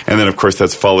yet. And then, of course,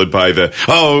 that's followed by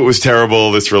oh, it was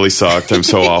terrible. This really sucked. I'm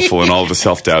so awful, and all the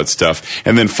self-doubt stuff.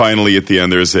 And then finally, at the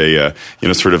end, there's a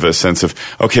sort of a sense of,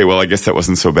 okay, well, I guess that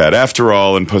wasn't so bad after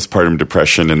all, and postpartum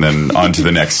depression, and then on to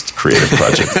the next creative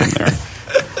project from there.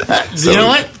 You know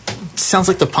what? Sounds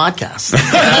like the podcast.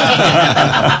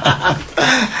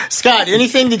 Scott,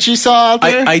 anything that you saw out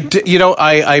there?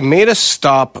 I made a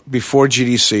stop before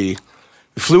GDC.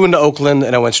 We flew into Oakland,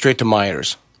 and I went straight to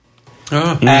Myers.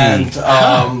 And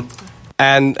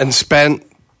spent,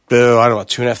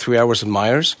 2.5, 3 hours in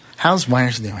Myers. How's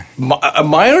Myers doing?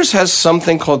 Myers has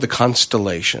something called the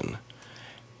Constellation,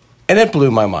 and it blew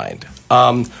my mind.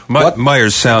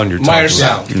 Myers Sound, you're talking Myers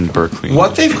about. Sound. In Berkeley.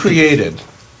 What they've created,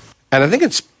 and I think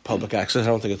it's public access. I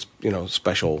don't think it's,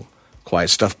 special quiet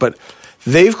stuff. But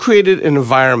they've created an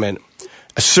environment,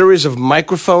 a series of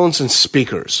microphones and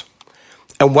speakers.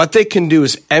 And what they can do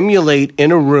is emulate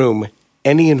in a room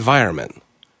any environment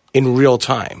in real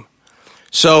time.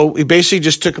 So we basically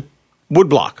just took a wood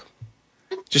block,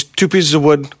 just two pieces of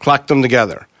wood, clacked them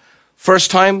together.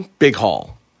 First time, big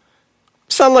hall.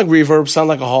 Sound like reverb, sound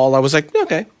like a hall. I was like,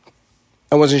 okay.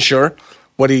 I wasn't sure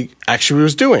what he actually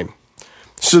was doing.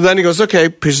 So then he goes, okay,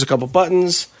 pushes a couple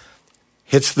buttons,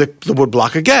 hits the wood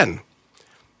block again.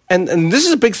 And this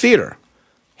is a big theater.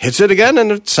 Hits it again,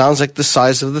 and it sounds like the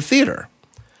size of the theater.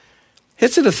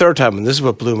 Hits it a third time, and this is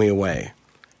what blew me away.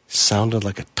 Sounded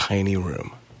like a tiny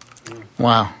room.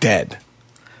 Wow. Dead.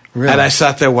 Really? And I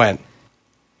sat there and went,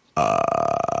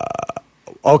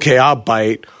 okay, I'll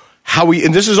bite.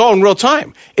 And this is all in real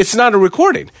time. It's not a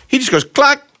recording. He just goes,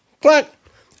 clack, clack,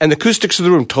 and the acoustics of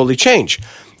the room totally change.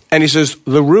 And he says,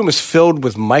 the room is filled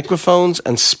with microphones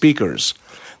and speakers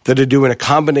that are doing a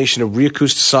combination of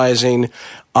reacousticizing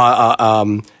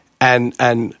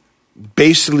and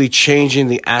basically changing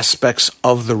the aspects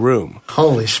of the room.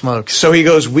 Holy smokes. So he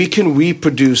goes, we can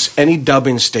reproduce any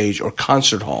dubbing stage or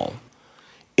concert hall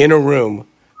in a room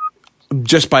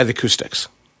just by the acoustics.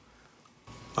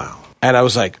 Wow. And I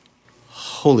was like,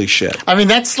 holy shit. I mean,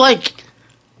 that's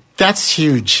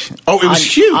huge. Oh, it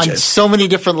was huge. On so many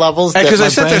different levels. Because I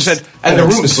sat there and said, and the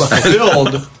room is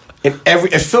filled,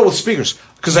 it's filled with speakers.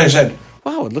 Because I said,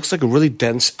 wow, it looks like a really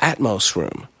dense Atmos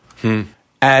room.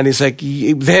 And he's like,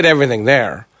 they had everything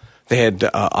there. They had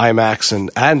IMAX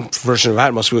and version of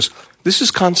Atmos. He goes, this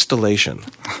is Constellation.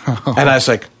 And I was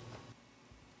like,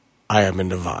 I am in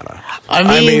Nirvana.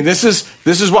 I mean, this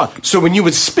is what. So when you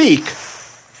would speak,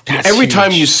 every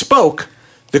time you spoke,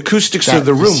 the acoustics of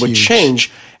the room would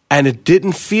change, and it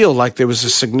didn't feel like there was a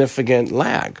significant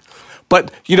lag.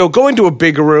 But, going to a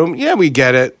bigger room, yeah, we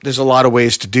get it. There's a lot of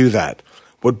ways to do that.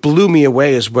 What blew me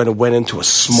away is when it went into a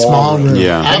small room.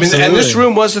 Yeah. And this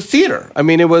room was a theater. I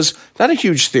mean, it was not a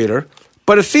huge theater,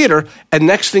 but a theater, and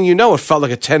next thing you know, it felt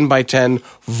like a 10 by 10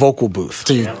 vocal booth.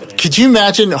 Dude, could you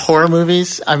imagine horror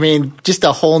movies? I mean, just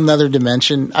a whole nother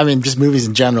dimension. I mean, just movies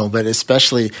in general, but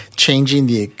especially changing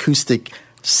the acoustic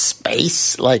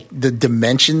space, like the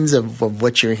dimensions of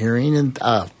what you're hearing. And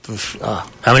how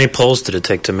many poles did it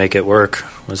take to make it work?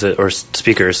 Was it, or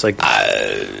speakers, like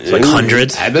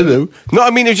hundreds? I don't know. No,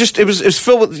 I mean, it was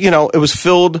filled with, it was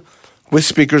filled with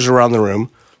speakers around the room.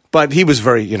 But he was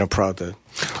very, proud to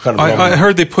kind of. I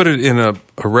heard they put it in a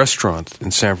restaurant in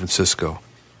San Francisco.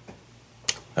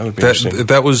 That would be interesting.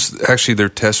 That was actually their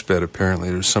test bed. Apparently,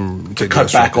 there's some to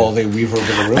cut back all the reverb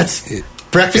in the room. That's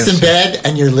breakfast in bed,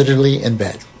 and you're literally in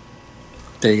bed.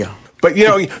 There you go. But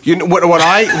when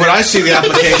I see the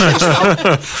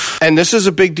applications, and this is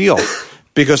a big deal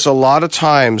because a lot of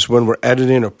times when we're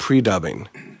editing or pre-dubbing,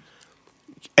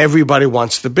 everybody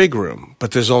wants the big room,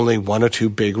 but there's only one or two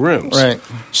big rooms. Right.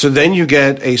 So then you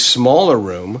get a smaller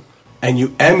room, and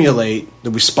you emulate the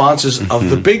responses of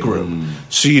the big room.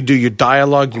 So you do your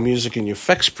dialogue, your music, and your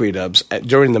effects pre-dubs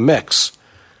during the mix,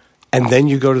 and then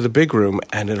you go to the big room,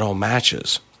 and it all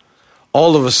matches.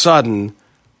 All of a sudden,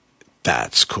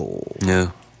 that's cool.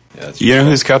 Yeah. You know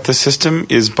who's got the system?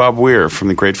 Is Bob Weir from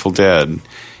the Grateful Dead.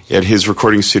 At his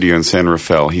recording studio in San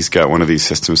Rafael, he's got one of these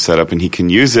systems set up, and he can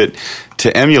use it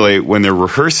to emulate when they're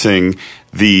rehearsing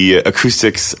the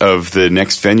acoustics of the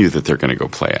next venue that they're going to go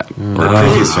play at, or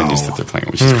previous venues that they're playing,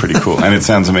 which is pretty cool. And it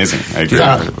sounds amazing. I agree.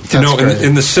 Yeah.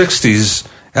 In the 60s,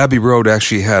 Abbey Road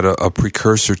actually had a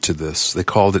precursor to this. They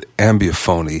called it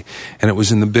ambiophony, and it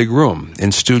was in the big room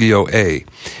in Studio A.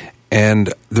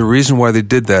 And the reason why they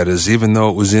did that is even though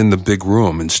it was in the big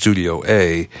room in Studio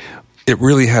A, it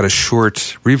really had a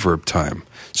short reverb time.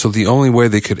 So the only way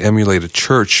they could emulate a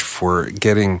church for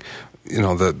getting,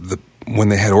 the when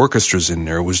they had orchestras in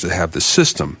there was to have the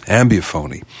system,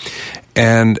 ambiophony.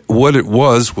 And what it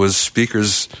was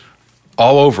speakers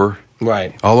all over.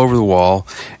 Right. All over the wall.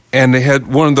 And they had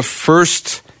one of the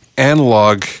first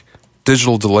analog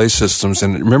digital delay systems,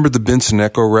 and remember the Benson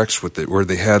Echo Rex where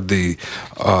they had the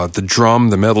drum,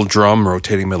 the metal drum,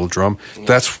 rotating metal drum?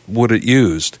 That's what it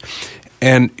used.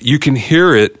 And you can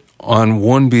hear it on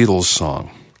one Beatles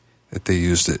song that they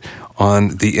used it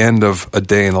on the end of A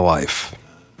Day in the Life.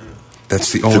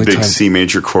 That's the only time. The big C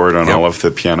major chord on all of the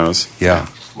pianos. Yeah.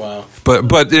 Wow. But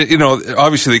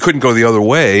obviously they couldn't go the other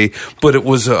way, but it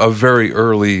was a very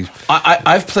early.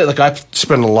 I've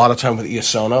spent a lot of time with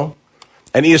Iasono.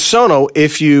 And Iasono,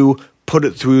 if you put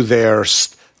it through their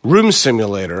room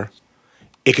simulator,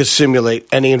 it could simulate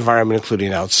any environment,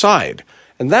 including outside.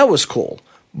 And that was cool.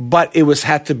 But there was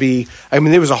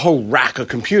a whole rack of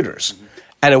computers,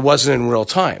 and it wasn't in real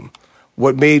time.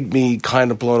 What made me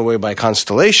kind of blown away by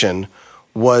Constellation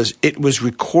was it was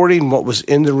recording what was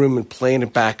in the room and playing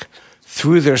it back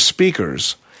through their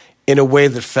speakers in a way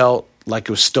that felt like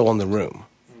it was still in the room.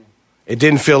 It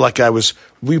didn't feel like I was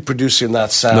reproducing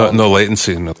that sound. No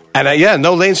latency. No. And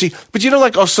no latency. But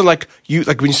also when you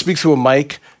speak through a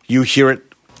mic, you hear it.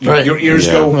 Right. Your ears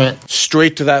go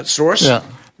straight to that source. Yeah.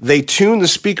 They tune the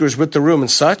speakers with the room and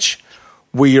such,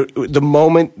 where the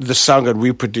moment the sound got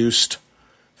reproduced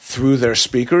through their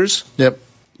speakers, yep,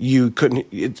 you couldn't.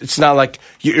 It's not like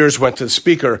your ears went to the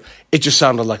speaker; it just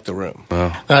sounded like the room.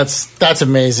 Wow. That's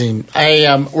amazing.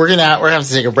 We're gonna have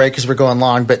to take a break because we're going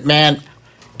long. But man,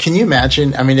 can you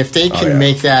imagine? I mean, if they can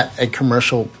make that a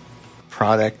commercial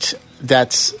product,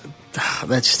 there's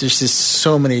just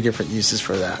so many different uses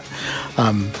for that.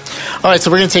 All right,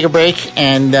 so we're going to take a break,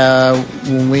 and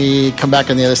when we come back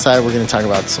on the other side, we're going to talk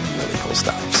about some really cool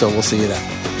stuff. So we'll see you then.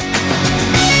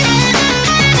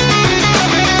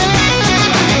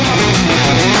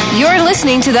 You're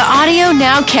listening to the Audio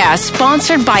Nowcast,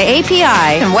 sponsored by API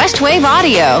and Westwave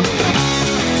Audio.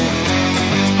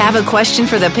 Have a question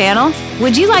for the panel?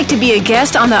 Would you like to be a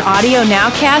guest on the Audio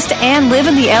Nowcast and live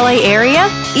in the LA area?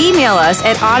 Email us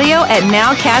at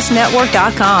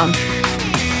audio@nowcastnetwork.com.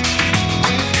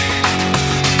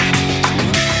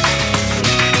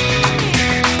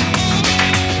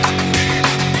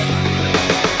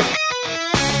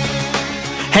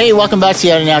 Hey, welcome back to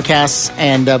the Audio Nowcast.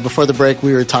 And before the break,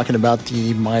 we were talking about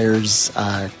the Myers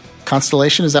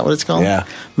Constellation. Is that what it's called? Yeah.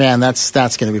 Man, that's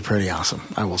going to be pretty awesome,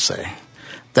 I will say.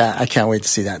 I can't wait to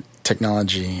see that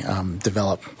technology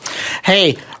develop.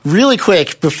 Hey, really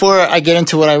quick, before I get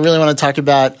into what I really want to talk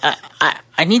about,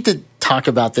 I need to talk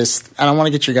about this, and I want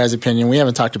to get your guys' opinion. We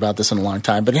haven't talked about this in a long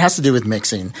time, but it has to do with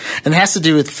mixing. And it has to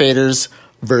do with faders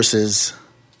versus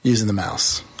using the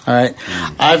mouse. All right?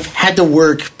 I've had to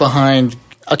work behind...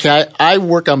 Okay, I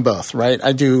work on both, right?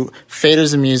 I do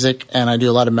faders and music, and I do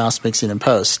a lot of mouse mixing in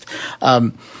post.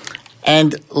 And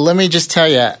let me just tell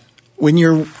you, when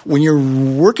you're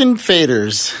working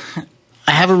faders,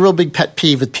 I have a real big pet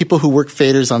peeve with people who work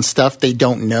faders on stuff they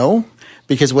don't know,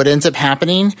 because what ends up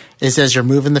happening is as you're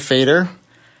moving the fader,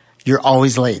 you're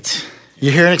always late.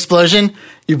 You hear an explosion,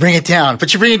 you bring it down,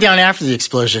 but you bring it down after the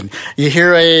explosion. You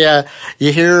hear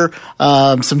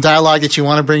some dialogue that you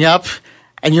want to bring up,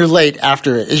 and you're late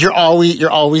after it. You're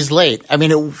always late. I mean,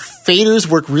 faders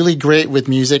work really great with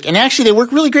music, and actually they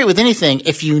work really great with anything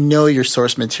if you know your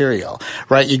source material,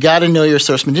 right? You got to know your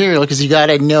source material because you got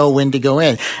to know when to go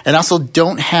in, and also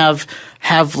don't have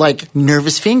like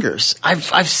nervous fingers.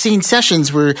 I've seen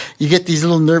sessions where you get these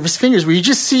little nervous fingers where you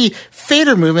just see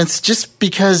fader movements just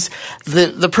because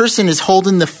the person is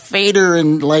holding the fader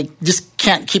and like just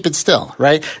can't keep it still,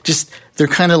 right? Just they're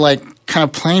kind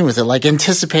of playing with it, like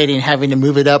anticipating having to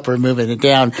move it up or moving it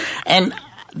down. And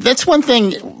that's one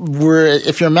thing where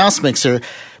if you're a mouse mixer,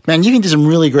 man, you can do some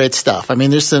really great stuff. I mean,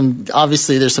 there's some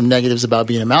negatives about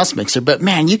being a mouse mixer, but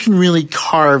man, you can really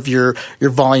carve your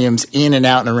volumes in and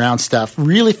out and around stuff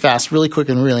really fast, really quick,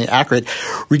 and really accurate,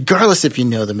 regardless if you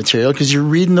know the material, because you're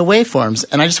reading the waveforms.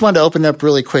 And I just wanted to open up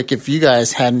really quick if you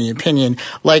guys had any opinion,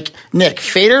 like Nick,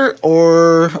 fader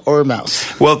or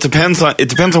mouse? Well, it depends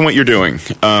on what you're doing.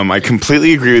 I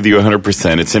completely agree with you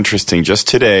 100%. It's interesting. Just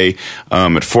today,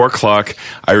 at 4:00,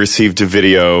 I received a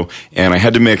video and I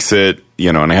had to mix it.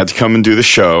 And I had to come and do the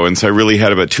show. And so I really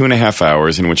had about 2.5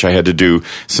 hours in which I had to do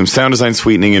some sound design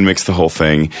sweetening and mix the whole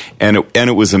thing. And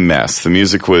it was a mess. The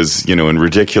music was, in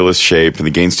ridiculous shape and the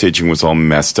gain staging was all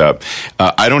messed up.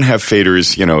 I don't have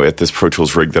faders, at this Pro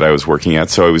Tools rig that I was working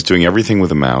at. So I was doing everything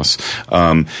with a mouse.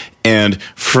 And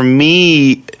for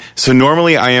me, so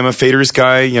normally I am a faders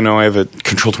guy. I have a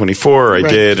Control 24, I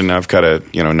did, and I've got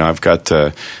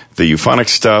the euphonic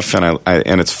stuff,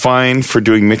 and it's fine for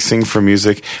doing mixing for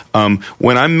music.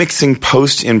 When I'm mixing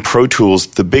post in Pro Tools,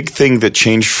 the big thing that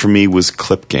changed for me was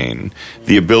clip gain.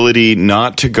 The ability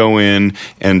not to go in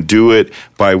and do it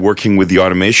by working with the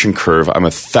automation curve. I'm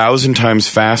 1,000 times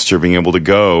faster being able to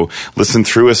go, listen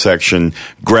through a section,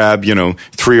 grab,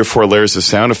 3 or 4 layers of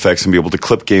sound effects and be able to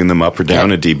clip gain them up or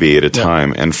down a dB at a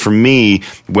time. And for me,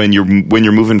 when you're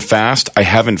moving fast, I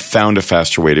haven't found a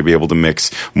faster way to be able to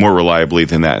mix more reliably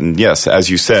than that. And yes, as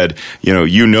you said,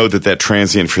 that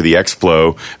transient for the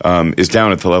Explo is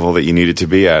down at the level that you need it to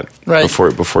be at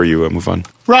before you move on.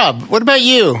 Rob, what about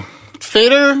you?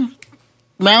 Fader,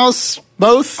 mouse,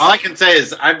 both? All I can say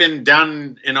is I've been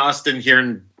down in Austin here,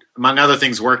 and among other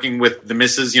things, working with the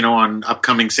missus, on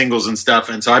upcoming singles and stuff.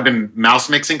 And so I've been mouse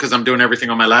mixing because I'm doing everything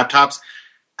on my laptops.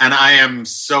 And I am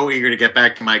so eager to get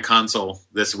back to my console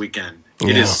this weekend.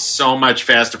 It is so much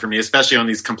faster for me, especially on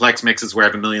these complex mixes where I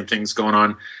have a million things going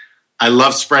on. I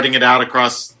love spreading it out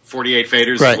across 48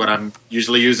 faders is what I'm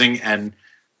usually using. And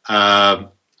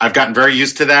I've gotten very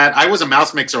used to that. I was a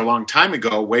mouse mixer a long time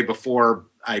ago, way before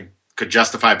I could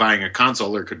justify buying a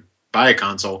console or could buy a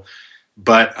console.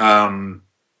 But I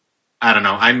don't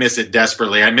know. I miss it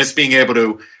desperately. I miss being able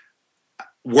to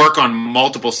work on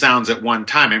multiple sounds at one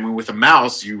time. I mean, with a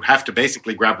mouse, you have to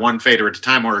basically grab one fader at a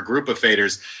time or a group of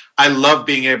faders. I love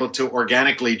being able to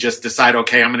organically just decide,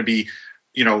 okay, I'm going to be,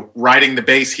 riding the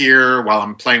bass here while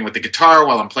I'm playing with the guitar,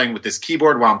 while I'm playing with this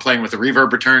keyboard, while I'm playing with the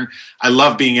reverb return. I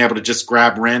love being able to just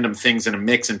grab random things in a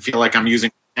mix and feel like I'm using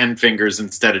 10 fingers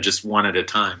instead of just one at a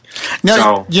time.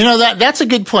 No, that's a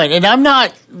good point. And I'm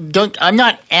not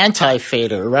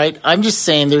anti-fader, right? I'm just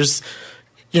saying there's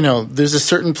a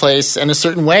certain place and a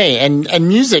certain way. And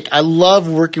music, I love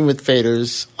working with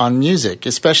faders on music,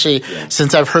 especially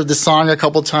since I've heard the song a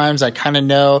couple times. I kind of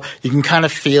know, you can kind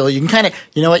of feel, you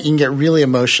can get really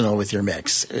emotional with your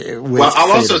mix. Well,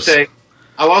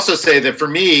 I'll also say that for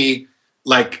me,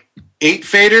 like 8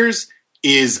 faders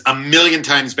is a million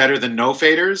times better than no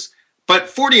faders. But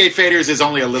 48 faders is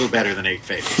only a little better than 8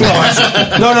 faders.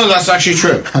 No, that's actually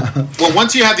true. Well,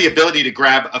 once you have the ability to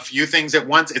grab a few things at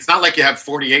once, it's not like you have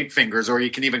 48 fingers, or you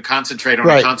can even concentrate on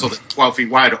a console that's 12 feet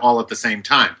wide all at the same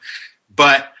time.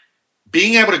 But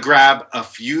being able to grab a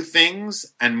few things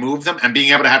and move them and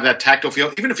being able to have that tactile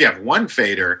feel, even if you have one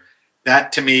fader,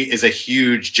 that to me is a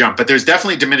huge jump. But there's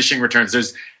definitely diminishing returns.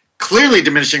 There's clearly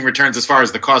diminishing returns as far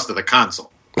as the cost of the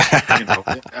console.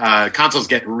 Consoles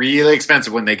get really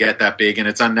expensive when they get that big, and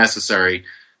it's unnecessary.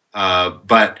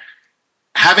 But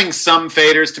having some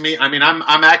faders to me, I mean,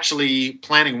 I'm actually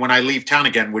planning when I leave town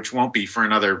again, which won't be for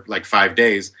another 5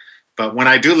 days. But when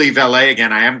I do leave LA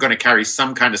again, I am going to carry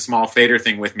some kind of small fader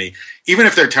thing with me. Even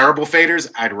if they're terrible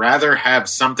faders, I'd rather have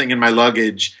something in my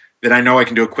luggage that I know I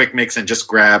can do a quick mix and just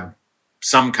grab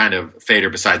some kind of fader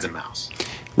besides a mouse.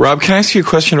 Rob, can I ask you a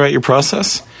question about your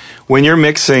process? When you're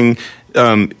mixing,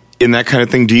 in that kind of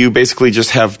thing, do you basically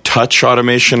just have touch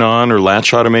automation on or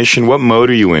latch automation? What mode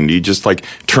are you in? Do you just like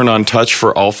turn on touch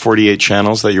for all 48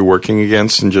 channels that you're working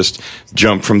against and just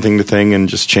jump from thing to thing and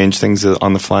just change things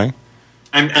on the fly?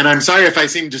 And I'm sorry if I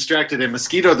seem distracted. A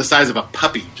mosquito the size of a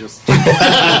puppy just...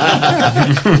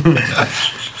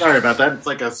 Sorry about that. It's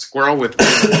like a squirrel with...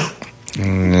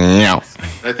 No.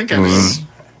 I think I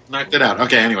knocked it out.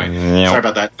 Okay, anyway. Sorry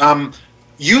about that.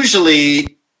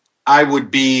 Usually, I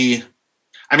would be...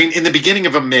 I mean, in the beginning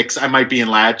of a mix, I might be in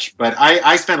latch, but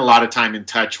I spend a lot of time in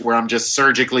touch where I'm just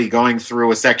surgically going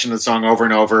through a section of the song over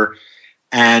and over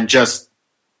and just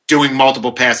doing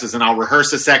multiple passes. And I'll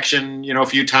rehearse a section, a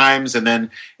few times. And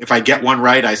then if I get one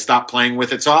right, I stop playing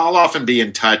with it. So I'll often be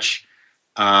in touch.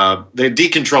 The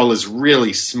decontrol is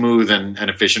really smooth and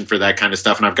efficient for that kind of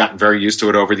stuff. And I've gotten very used to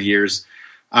it over the years.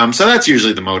 So that's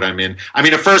usually the mode I'm in. I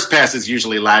mean, a first pass is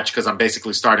usually latch because I'm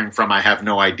basically starting from I have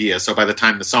no idea. So by the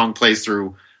time the song plays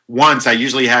through once, I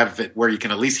usually have it where you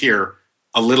can at least hear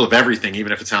a little of everything,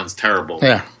 even if it sounds terrible.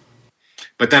 Yeah.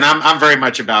 But then I'm very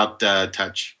much about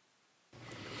touch.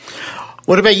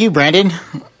 What about you, Brandon?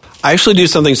 I actually do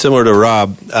something similar to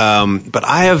Rob, but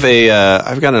I have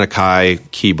I've got an Akai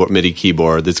keyboard, MIDI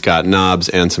keyboard that's got knobs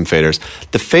and some faders.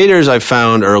 The faders I've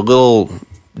found are a little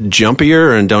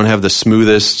jumpier and don't have the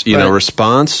smoothest,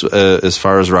 response as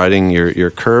far as riding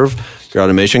your curve, your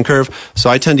automation curve. So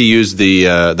I tend to use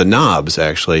the knobs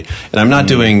actually, and I'm not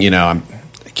doing, I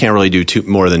can't really do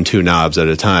more than 2 knobs at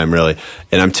a time really,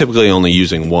 and I'm typically only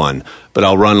using one. But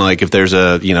I'll run like if there's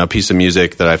a piece of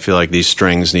music that I feel like these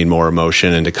strings need more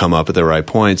emotion and to come up at the right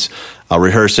points, I'll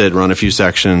rehearse it, run a few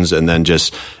sections, and then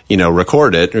just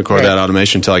record that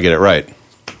automation until I get it right.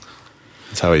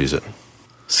 That's how I use it.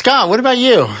 Scott, what about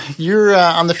you? You're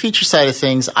on the feature side of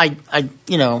things. I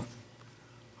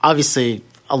obviously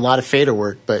a lot of fader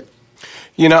work, but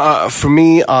for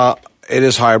me, it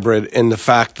is hybrid in the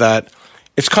fact that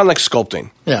it's kind of like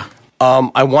sculpting. Yeah.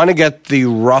 I want to get the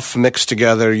rough mix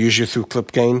together, usually through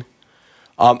clip gain.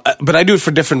 But I do it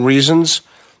for different reasons.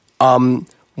 One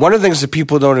of the things that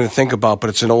people don't even think about, but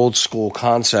it's an old school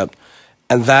concept,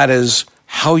 and that is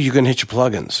how you're going to hit your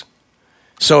plugins.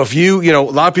 So if a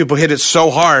lot of people hit it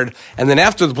so hard, and then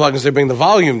after the plugins, they bring the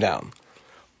volume down.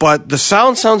 But the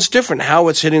sound sounds different, how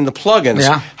it's hitting the plugins,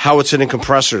 how it's hitting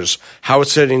compressors, how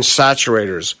it's hitting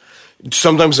saturators.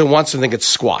 Sometimes it wants something gets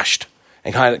squashed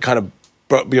and kind of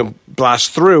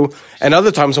blast through, and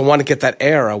other times I want to get that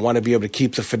air. I want to be able to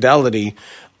keep the fidelity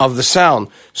of the sound.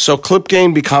 So clip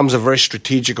gain becomes a very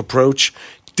strategic approach,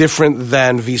 different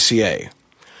than VCA.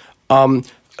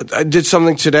 I did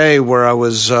something today where I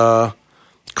was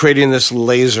creating this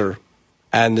laser,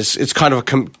 and it's kind of a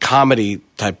comedy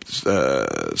type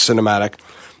cinematic,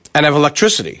 and I have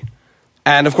electricity.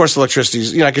 And of course electricity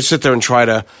is, I could sit there and try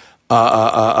to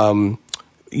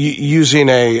using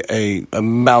a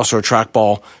mouse or a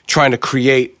trackball, trying to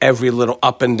create every little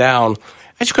up and down.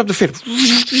 I just grab the fader,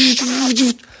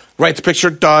 write the picture,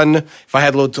 done. If I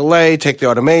had a little delay, take the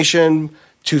automation,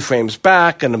 2 frames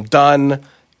back, and I'm done.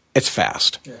 It's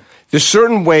fast. Yeah. There's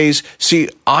certain ways. See,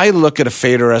 I look at a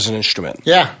fader as an instrument.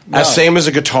 Yeah. As same as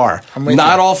a guitar.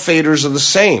 Not all faders are the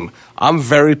same. I'm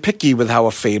very picky with how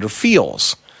a fader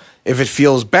feels. If it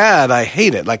feels bad, I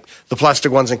hate it. Like the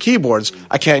plastic ones and keyboards,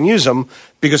 I can't use them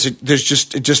because it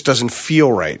just doesn't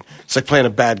feel right. It's like playing a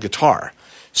bad guitar.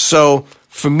 So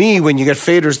for me, when you get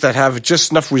faders that have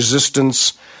just enough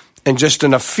resistance and just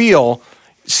enough feel,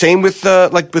 same with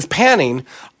with panning,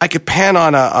 I could pan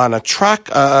on a track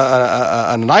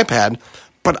on an iPad,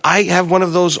 but I have one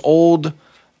of those old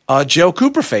Joe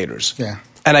Cooper faders. Yeah,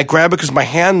 and I grab it because my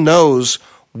hand knows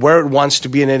where it wants to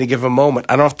be in any given moment.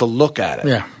 I don't have to look at it.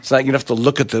 Yeah. It's not you have to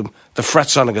look at the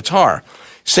frets on a guitar.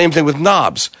 Same thing with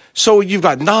knobs. So you've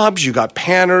got knobs, you've got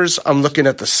panners. I'm looking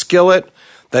at the skillet.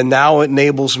 Then now it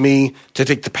enables me to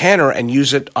take the panner and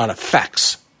use it on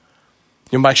effects.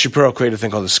 Mike Shapiro created a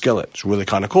thing called the skillet. It's really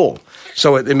kind of cool.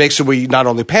 So it makes it where you not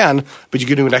only pan, but you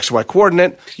can do an XY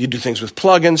coordinate. You do things with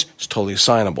plugins. It's totally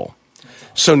assignable.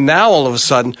 So now all of a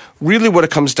sudden, really what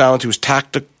it comes down to is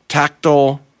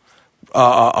tactile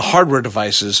hardware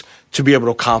devices to be able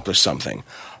to accomplish something.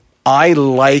 I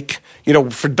like,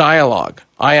 for dialogue,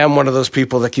 I am one of those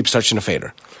people that keeps touching a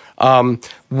fader.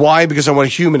 Why? Because I want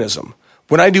humanism.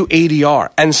 When I do ADR,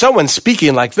 and someone's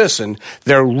speaking like this and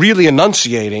they're really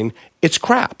enunciating, it's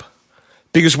crap.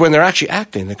 Because when they're actually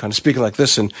acting, they're kind of speaking like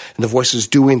this and the voice is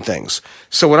doing things.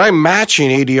 So when I'm matching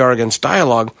ADR against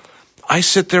dialogue, I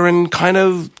sit there and kind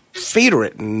of fader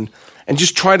it and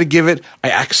just try to give it, I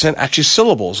accent actually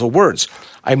syllables or words.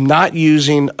 I'm not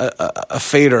using a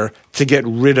fader to get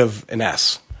rid of an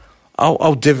S.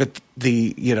 I'll divot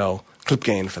the, clip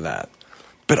gain for that.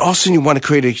 but also you want to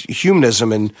create a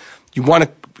humanism and you want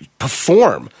to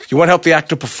perform. You want to help the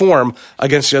actor perform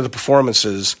against the other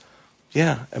performances.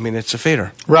 Yeah, I mean, it's a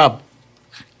fader. Rob.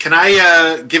 Can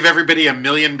I give everybody $1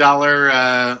 million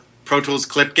Pro Tools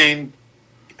clip gain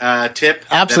tip?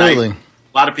 Absolutely. A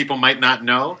lot of people might not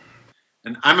know.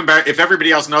 And I'm embarrassed. If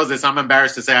everybody else knows this, I'm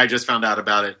embarrassed to say I just found out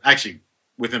about it, actually,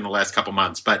 within the last couple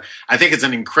months. But I think it's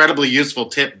an incredibly useful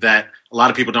tip that a lot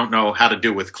of people don't know how to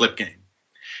do with clip gain.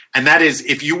 And that is,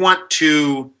 if you want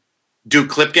to do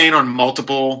clip gain on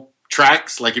multiple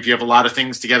tracks, like if you have a lot of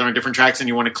things together on different tracks and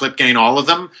you want to clip gain all of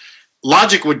them,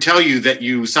 Logic would tell you that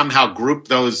you somehow group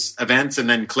those events and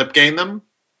then clip gain them.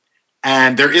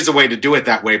 And there is a way to do it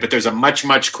that way, but there's a much,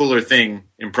 much cooler thing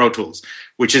in Pro Tools,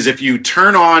 which is if you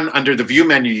turn on, under the view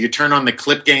menu, you turn on the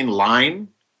clip gain line,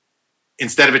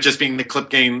 instead of it just being the clip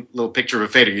gain little picture of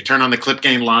a fader, you turn on the clip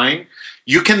gain line.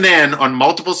 You can then, on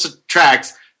multiple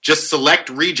tracks, just select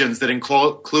regions that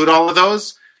include all of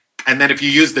those. And then if you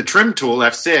use the trim tool,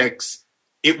 F6,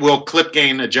 it will clip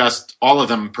gain adjust all of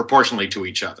them proportionally to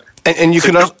each other. And you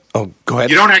can also, go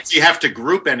ahead. You don't actually have to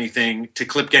group anything to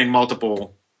clip gain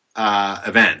multiple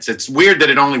events. It's weird that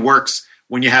it only works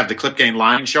when you have the clip gain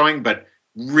line showing, but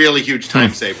really huge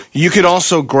time saver. You could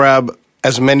also grab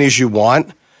as many as you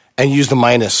want and use the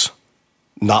minus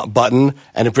not button,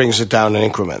 and it brings it down in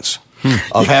increments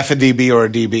of half a dB or a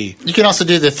dB. You can also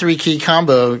do the 3-key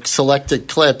combo, selected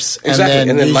clips, and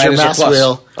then use your mouse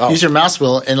wheel. Use your mouse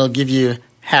wheel, and it'll give you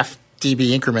half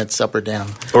dB increments up or down.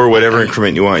 Or whatever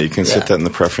increment you want. You can set that in the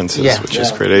preferences, which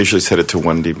is great. I usually set it to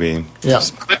 1 dB. Yeah.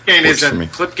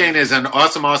 Clip gain is an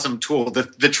awesome tool.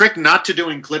 The trick not to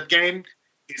doing clip gain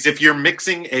is if you're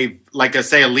mixing a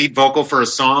lead vocal for a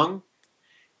song,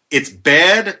 it's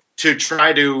bad to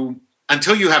try to,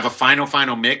 until you have a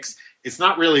final mix, it's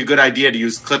not really a good idea to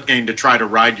use clip gain to try to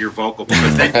ride your vocal,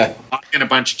 because then you lock in a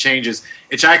bunch of changes.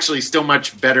 It's actually still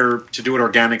much better to do it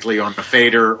organically on a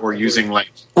fader or using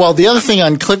Well, the other thing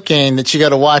on clip gain that you got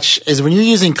to watch is when you're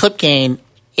using clip gain,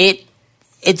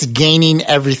 it's gaining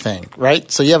everything,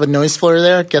 right? So you have a noise floor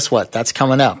there. Guess what? That's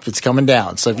coming up. It's coming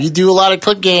down. So if you do a lot of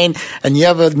clip gain and you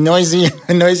have a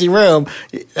noisy room,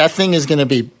 that thing is going to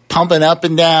be pumping up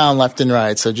and down, left and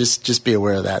right. So just be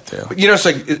aware of that too. It's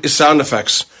like sound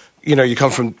effects. You come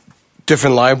from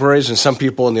different libraries, and some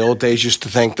people in the old days used to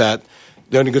think that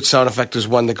the only good sound effect is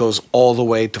one that goes all the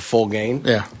way to full gain.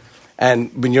 Yeah.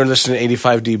 And when you're listening to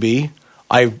 85 dB,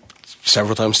 I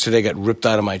several times today got ripped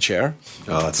out of my chair.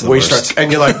 Oh, that's the worst.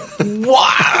 And you're like,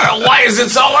 why is it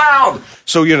so loud?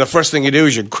 So, the first thing you do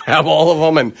is you grab all of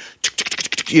them and,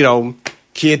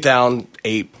 key it down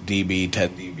 8 dB, 10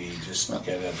 dB.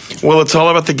 Well, it's all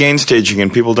about the gain staging,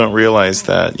 and people don't realize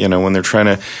that, when they're trying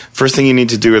to, first thing you need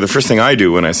to do, or the first thing I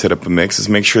do when I set up a mix, is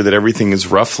make sure that everything is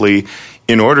roughly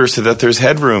in order so that there's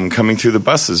headroom coming through the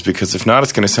buses, because if not,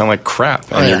 it's going to sound like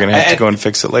crap, and you're going to have to go and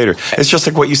fix it later. It's just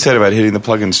like what you said about hitting the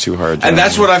plugins too hard. And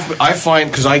that's what I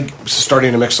find, because I'm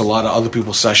starting to mix a lot of other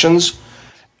people's sessions,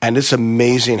 and it's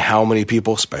amazing how many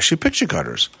people, especially picture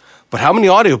cutters, but how many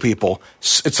audio people,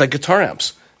 it's like guitar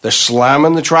amps. They're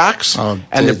slamming the tracks, and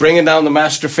they're bringing down the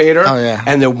master fader,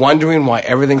 and they're wondering why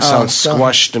everything sounds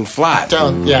squashed and flat.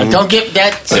 Don't get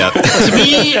that to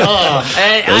me.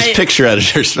 Those picture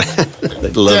editors, they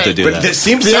love to do that. But it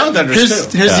seems sound editors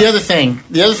too. Here's the other thing.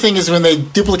 The other thing is when they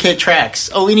duplicate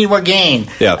tracks. Oh, we need more gain.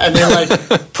 Yeah. And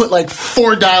they put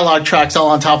 4 dialogue tracks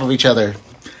all on top of each other.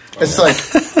 It's like...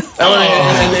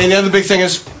 And the other big thing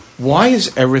is, why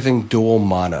is everything dual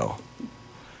mono?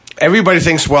 Everybody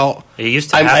thinks, well, it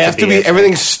used to I have to be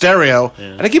everything's stereo. Yeah.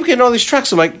 And I keep getting all these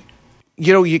tracks. I'm like,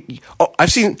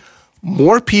 I've seen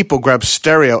more people grab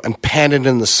stereo and pan it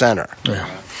in the center. Yeah.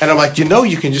 And I'm like,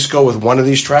 you can just go with one of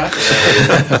these tracks.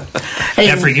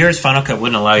 For years, Final Cut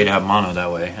wouldn't allow you to have mono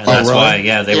that way. And that's why,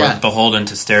 they were beholden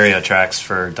to stereo tracks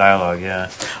for dialogue,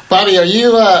 Bobby, are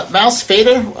you a mouse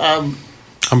fader?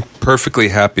 I'm perfectly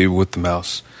happy with the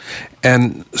mouse.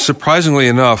 And surprisingly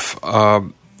enough,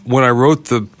 when I wrote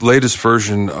the latest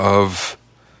version of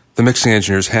the Mixing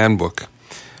Engineer's Handbook,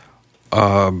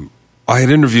 I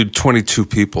had interviewed 22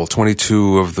 people,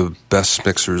 22 of the best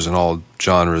mixers in all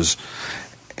genres.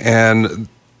 And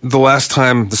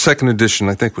the second edition,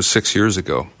 I think, was 6 years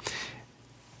ago.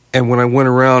 And when I went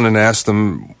around and asked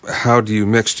them, how do you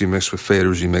mix? Do you mix with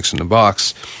faders? Do you mix in the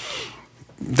box?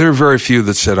 There are very few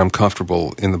that said I'm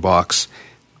comfortable in the box.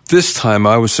 This time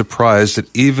I was surprised that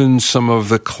even some of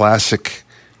the classic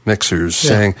mixers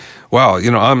saying, wow,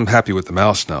 I'm happy with the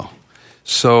mouse now.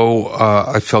 So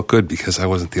I felt good because I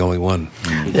wasn't the only one.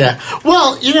 Yeah.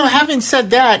 Well, having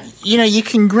said that, you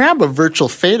can grab a virtual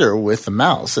fader with the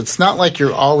mouse. It's not like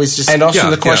you're always just... And also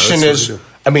the question is,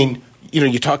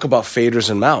 you talk about faders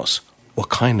and mouse. What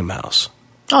kind of mouse?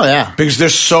 Oh, yeah. Because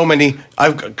there's so many.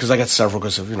 Because I got several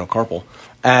because of, carpal.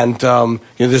 And,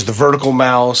 there's the vertical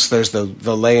mouse. There's the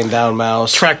laying down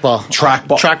mouse. Trackball.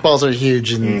 Trackballs are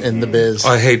huge in the biz.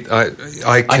 I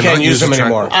can't use them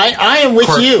anymore. I am with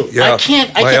you. Yeah, I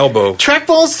can't. elbow.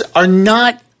 Trackballs are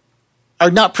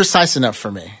not precise enough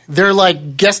for me. They're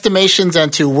like guesstimations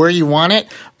onto where you want it,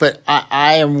 but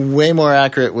I am way more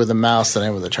accurate with a mouse than I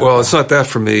am with a trackball. Well, it's not that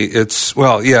for me. That's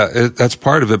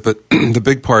part of it, but the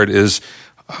big part is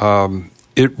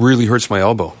it really hurts my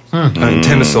elbow.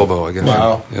 Tennis elbow, I guess.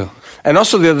 Wow. Yeah. And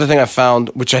also the other thing I found,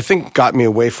 which I think got me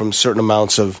away from certain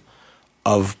amounts of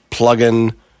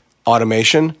plug-in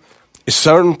automation, is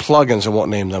certain plugins, I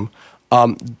won't name them,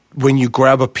 when you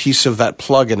grab a piece of that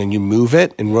plugin and you move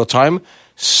it in real time,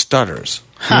 stutters.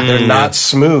 They're not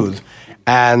smooth.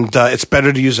 And it's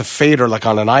better to use a fader like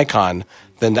on an icon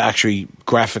than to actually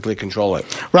graphically control it.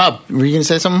 Rob, were you going to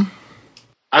say something?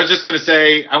 I was just going to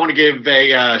say, I want to give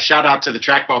a shout out to the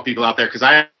trackball people out there because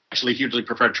I actually hugely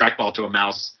prefer trackball to a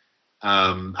mouse.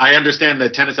 I understand the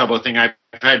tennis elbow thing. I've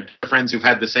had friends who've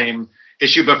had the same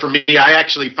issue, but for me, I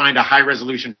actually find a high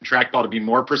resolution trackball to be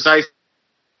more precise.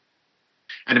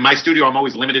 And in my studio, I'm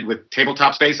always limited with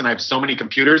tabletop space, and I have so many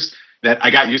computers that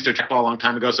I got used to a trackball a long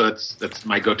time ago. So that's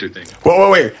my go-to thing.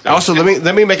 Wait. So, also,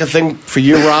 let me make a thing for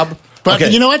you, Rob.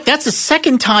 But you know what? That's the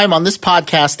second time on this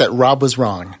podcast that Rob was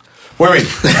wrong. Wait.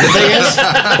 The thing is,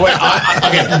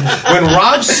 when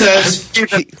Rob says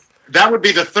that would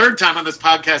be the third time on this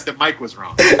podcast that Mike was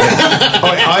wrong.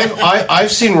 I've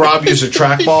seen Rob use a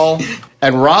trackball,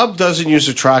 and Rob doesn't use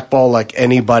a trackball like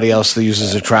anybody else that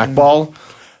uses a trackball.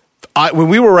 When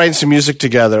we were writing some music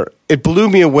together, it blew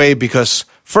me away because,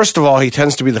 first of all, he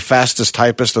tends to be the fastest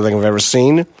typist I think I've ever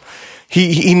seen.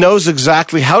 He knows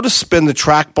exactly how to spin the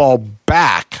trackball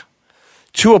back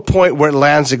to a point where it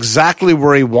lands exactly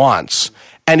where he wants,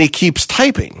 and he keeps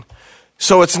typing.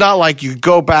 So it's not like you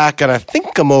go back and I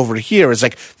think I'm over here. It's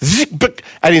like,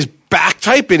 and he's back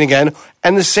typing again,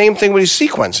 and the same thing when he's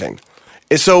sequencing.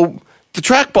 So the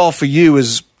trackball for you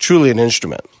is truly an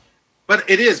instrument. But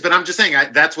it is, but I'm just saying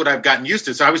that's what I've gotten used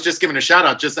to. So I was just giving a shout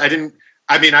out.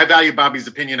 I value Bobby's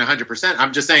opinion 100%.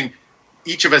 I'm just saying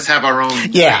each of us have our own.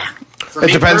 Yeah.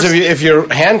 It depends if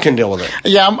your hand can deal with it.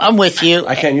 Yeah, I'm with you.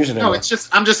 I can't use it anymore. No,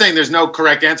 I'm just saying there's no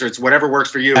correct answer. It's whatever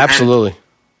works for you. Absolutely. And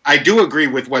I do agree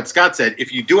with what Scott said.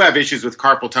 If you do have issues with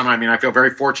carpal tunnel, I feel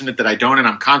very fortunate that I don't, and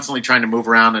I'm constantly trying to move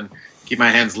around and keep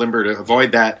my hands limber to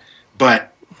avoid that.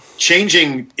 But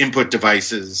changing input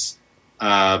devices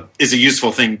is a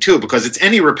useful thing too, because it's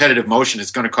any repetitive motion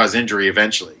is going to cause injury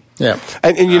eventually. Yeah,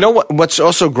 and you know what's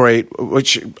also great,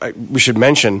 which we should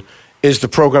mention, is the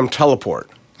program Teleport.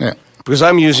 Yeah, because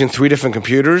I'm using 3 different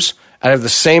computers, and I have the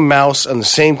same mouse and the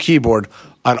same keyboard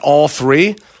on all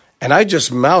 3, and I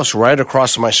just mouse right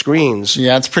across my screens.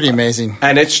 Yeah, it's pretty amazing,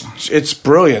 and it's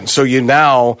brilliant. So you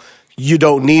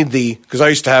don't need because I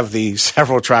used to have the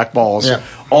several trackballs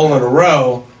all in a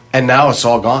row. And now it's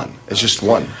all gone. It's just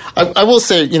one. I will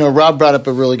say, Rob brought up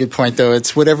a really good point, though.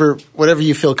 It's whatever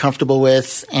you feel comfortable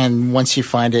with, and once you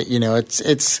find it,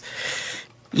 it's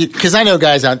because I know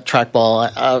guys on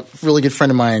trackball. A really good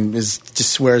friend of mine just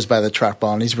swears by the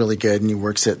trackball, and he's really good, and he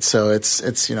works it. So it's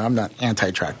I'm not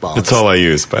anti-trackball. That's all I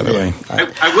use, by the way.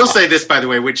 I will say this, by the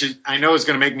way, which I know is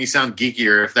going to make me sound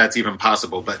geekier if that's even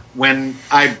possible. But when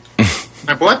I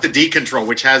bought the D-Control,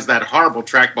 which has that horrible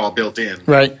trackball built in,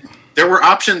 right. There were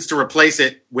options to replace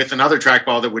it with another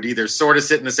trackball that would either sort of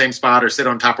sit in the same spot or sit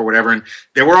on top or whatever, and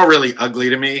they were all really ugly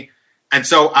to me. And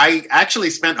so I actually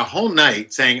spent a whole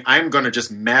night saying, I'm going to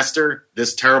just master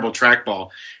this terrible trackball.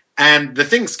 And the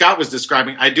thing Scott was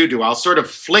describing, I do. I'll sort of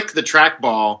flick the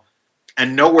trackball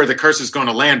and know where the cursor is going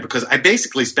to land, because I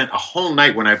basically spent a whole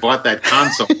night when I bought that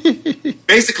console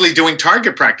basically doing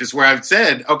target practice, where I've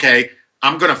said, okay,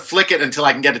 I'm going to flick it until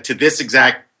I can get it to this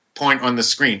exact point on the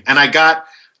screen. And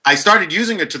I started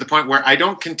using it to the point where I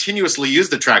don't continuously use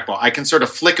the trackball. I can sort of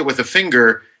flick it with a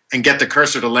finger and get the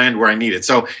cursor to land where I need it.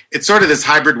 So it's sort of this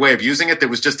hybrid way of using it that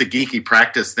was just a geeky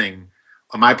practice thing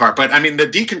on my part. But the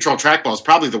D-Control trackball is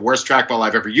probably the worst trackball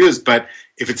I've ever used. But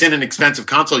if it's in an expensive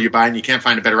console you buy and you can't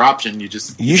find a better option, you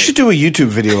should do a YouTube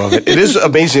video of it. It is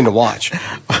amazing to watch.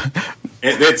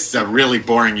 It's a really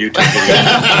boring YouTube video.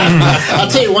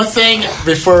 I'll tell you one thing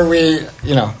before we,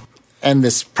 end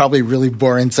this probably really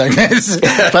boring segment.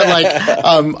 But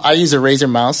I use a Razer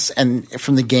mouse, and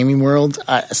from the gaming world,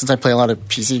 since I play a lot of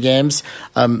PC games,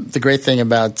 the great thing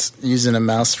about using a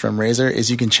mouse from Razer is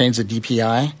you can change the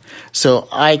DPI. So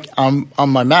on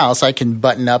my mouse, I can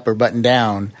button up or button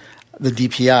down the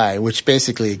DPI, which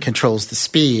basically controls the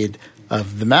speed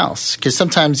of the mouse. Because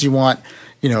sometimes you want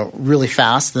really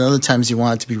fast, and other times you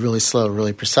want it to be really slow,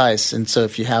 really precise. And so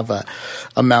if you have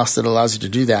a mouse that allows you to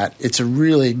do that, it's a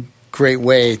really great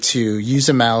way to use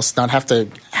a mouse, not have to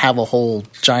have a whole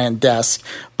giant desk,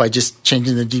 by just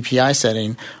changing the DPI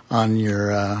setting on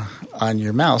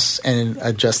your mouse and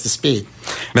adjust the speed.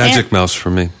 Magic Mouse for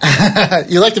me.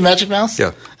 You like the Magic Mouse?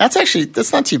 Yeah.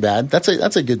 That's not too bad. That's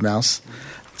a good mouse.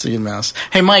 It's a good mouse.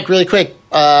 Hey, Mike, really quick,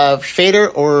 fader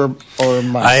or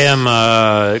mouse? I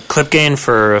am clip gain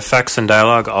for effects and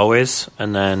dialogue always,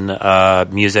 and then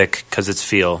music because it's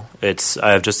feel.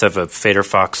 I just have a Fader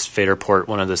Fox fader port,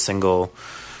 one of the single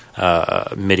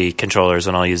MIDI controllers,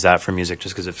 and I'll use that for music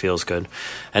just because it feels good.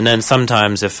 And then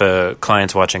sometimes if a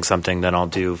client's watching something, then I'll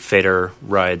do fader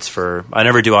rides for. I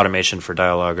never do automation for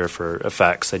dialogue or for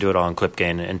effects. I do it all in clip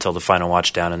gain until the final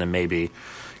watch down, and then maybe.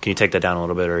 Can you take that down a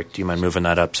little bit, or do you mind moving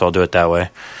that up? So I'll do it that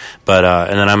way. But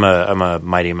and then I'm a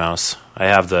Mighty Mouse. I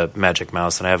have the Magic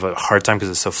Mouse, and I have a hard time because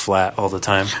it's so flat all the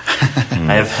time.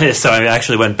 So I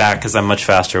actually went back because I'm much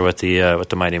faster with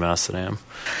the Mighty Mouse than I am.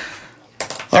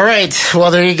 All right. Well,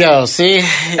 there you go. See,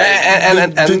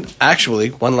 and actually,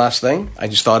 one last thing I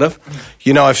just thought of.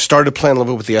 I've started playing a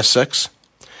little bit with the S6,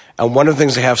 and one of the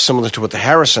things they have similar to what the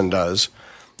Harrison does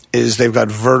is they've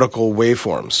got vertical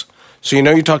waveforms. So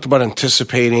you talked about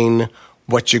anticipating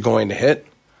what you're going to hit.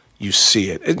 You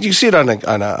see it. You see it on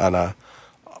a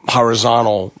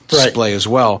horizontal display as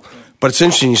well. But it's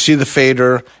interesting. You see the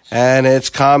fader, and it's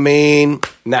coming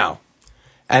now.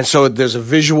 And so there's a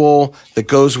visual that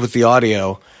goes with the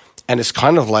audio, and it's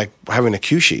kind of like having a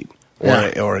cue sheet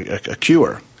or a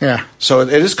cuer. Yeah. So it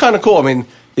is kind of cool. I mean,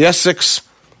 the S6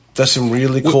 does some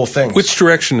really cool things. Which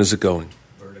direction is it going?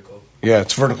 Vertical. Yeah,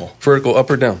 it's vertical. Vertical, up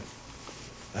or down?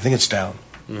 I think it's down.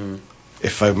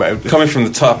 If I'm coming from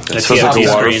the top, it's like a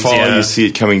waterfall, and you see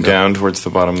it coming down towards the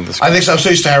bottom of the screen. I think so. I'm so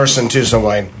used to Harrison too, so I'm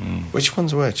going, which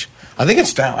one's which? I think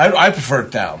it's down. I prefer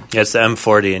it down. Yeah, it's the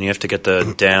M40, and you have to get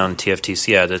the down TFT.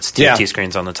 Yeah, that's TFT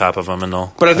screens on the top of them, and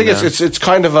they'll. But I think it's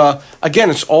kind of again,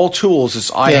 it's all tools.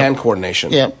 It's eye-hand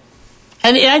coordination. Yeah.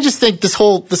 And I just think this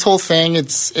whole thing,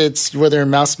 it's whether a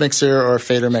mouse mixer or a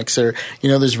fader mixer,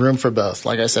 there's room for both.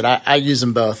 Like I said, I use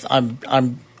them both.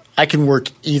 I can work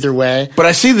either way. But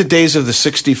I see the days of the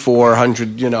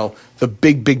 6400, the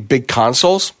big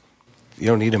consoles. You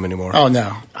don't need them anymore. Oh,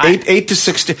 no. 8 to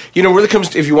 60. Where it comes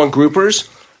to, if you want groupers,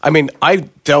 I mean, I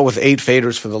dealt with 8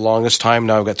 faders for the longest time.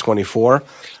 Now I've got 24.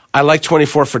 I like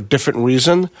 24 for a different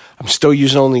reason. I'm still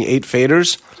using only 8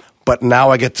 faders, but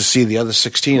now I get to see the other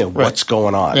 16 and what's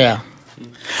going on. Yeah.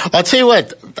 I'll tell you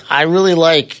what, I really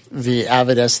like the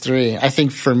Avid S3. I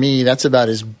think for me, that's about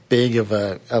as big of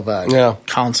a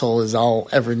console as I'll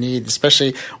ever need,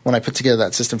 especially when I put together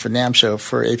that system for NAMM Show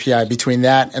for API. Between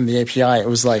that and the API, it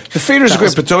was like... The faders are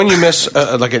great, but don't you miss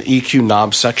like an EQ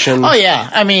knob section? Oh, yeah.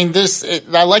 I mean,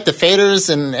 I like the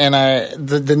faders and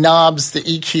the knobs, the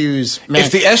EQs. Man.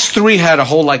 If the S3 had a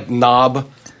whole knob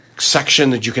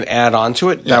section that you can add onto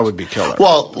it, that would be killer.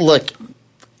 Well, look,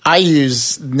 I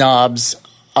use knobs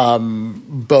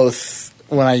both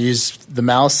when I use the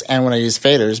mouse and when I use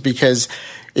faders, because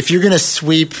if you're going to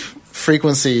sweep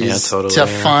frequencies to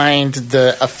find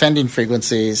the offending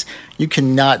frequencies, you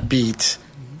cannot beat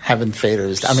having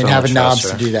faders. I mean, having knobs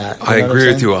to do that. I agree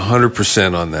with you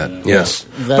 100% on that. Yes.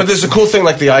 But there's a cool thing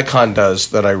like the Icon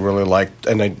does that I really like,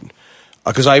 and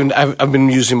because I've been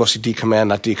using mostly D-Command,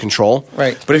 not D-Control.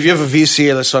 Right. But if you have a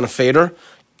VCA that's on a fader,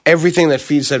 everything that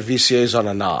feeds that VCA is on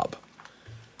a knob.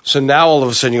 So now all of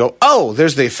a sudden you go, oh,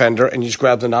 there's the offender, and you just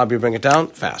grab the knob, you bring it down,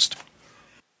 fast.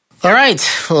 All right.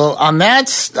 Well, on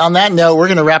that note, we're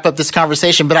going to wrap up this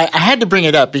conversation. But I had to bring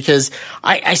it up because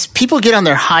people get on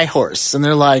their high horse and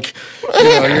they're like,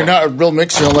 you're not a real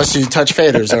mixer unless you touch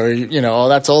faders, or oh,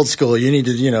 that's old school. You need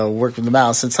to work with the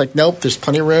mouse. It's like, nope. There's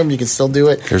plenty of room. You can still do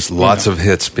it. There's lots of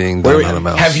hits being done on a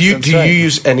mouse. Do you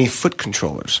use any foot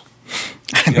controllers?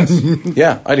 Yes.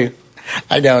 Yeah, I do.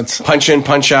 I don't. Punch in,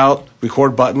 punch out,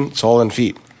 record button. It's all in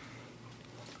feet.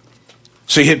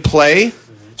 So you hit play.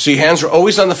 So your hands are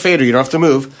always on the fader. You don't have to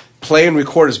move. Play and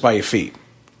record is by your feet.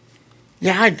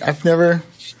 Yeah, I've never.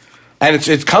 And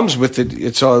it comes with it.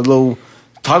 It's a little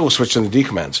toggle switch on the D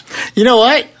commands. You know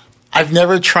what? I've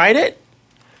never tried it.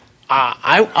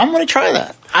 I'm going to try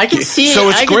that. I can see it. So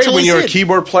it's great when you're a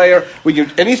keyboard player.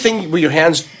 Anything where your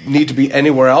hands need to be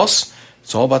anywhere else,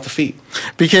 it's all about the feet.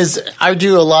 Because I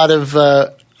do a lot of. I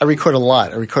record a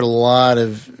lot. I record a lot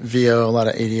of VO, a lot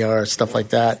of ADR, stuff like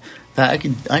that. That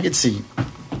I could see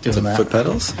doing that. Foot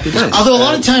pedals? Nice. Although a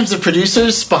lot of times the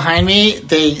producers behind me,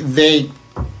 they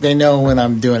know when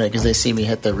I'm doing it because they see me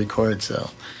hit the record. So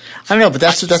I don't know, but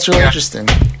that's really interesting.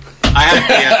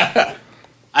 I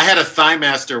I had a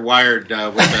ThighMaster wired with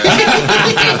a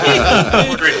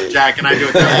jack, and I do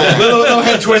it. Little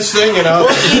head twist thing, you know.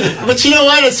 But you know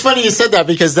what? It's funny you said that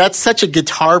because that's such a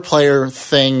guitar player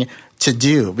thing to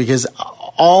do. Because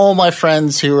all my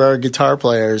friends who are guitar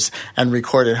players and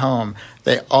record at home,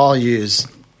 they all use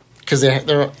because they're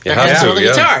hands on the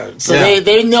guitar, so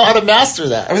they know how to master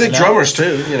that. I think drummers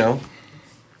too, you know.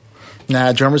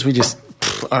 Nah, drummers we just.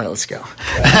 All right, let's go. All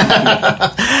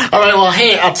right, well,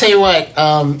 hey, I'll tell you what.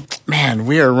 Man,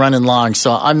 we are running long,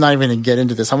 so I'm not even going to get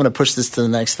into this. I'm going to push this to the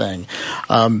next thing.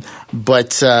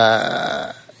 But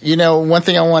you know, one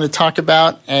thing I want to talk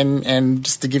about, and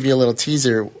just to give you a little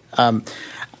teaser, and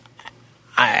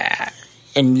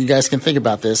you guys can think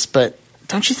about this, but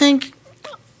don't you think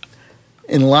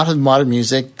in a lot of modern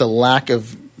music, the lack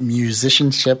of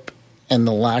musicianship and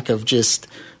the lack of just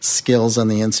skills on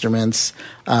the instruments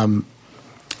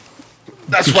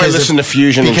that's why I listen to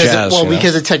fusion and jazz.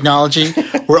 Because of technology,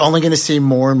 we're only going to see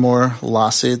more and more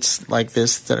lawsuits like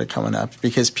this that are coming up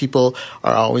because people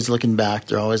are always looking back.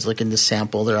 They're always looking to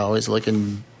sample. They're always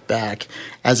looking back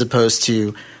as opposed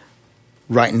to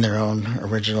writing their own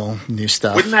original new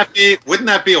stuff. Wouldn't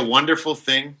that be a wonderful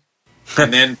thing?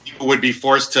 And then people would be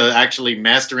forced to actually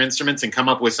master instruments and come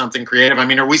up with something creative. I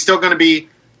mean, are we still going to be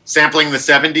sampling the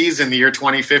 70s in the year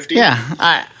 2050? Yeah.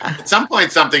 At some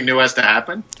point, something new has to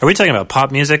happen. Are we talking about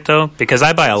pop music, though? Because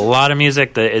I buy a lot of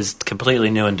music that is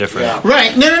completely new and different. Yeah.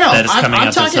 Right. No. That is coming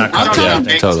up that's not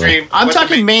mainstream. I'm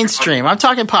talking mainstream. I'm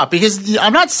talking pop. Because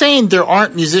I'm not saying there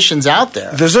aren't musicians out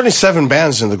there. There's only 7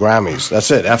 bands in the Grammys.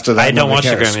 That's it. After that, I don't watch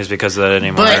the Grammys because of that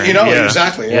anymore. But,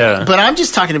 exactly. Yeah. But I'm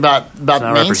just talking about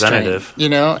mainstream. You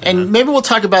know? And maybe we'll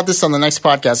talk about this on the next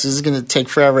podcast. This is going to take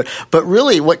forever. But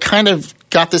really, what kind of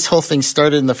got this whole thing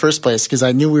started in the first place because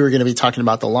I knew we were going to be talking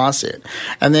about the lawsuit.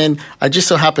 And then I just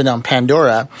so happened on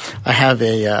Pandora, I have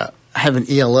an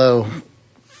ELO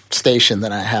station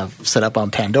that I have set up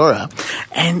on Pandora.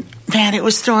 And man, it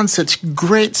was throwing such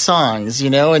great songs, you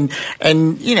know, and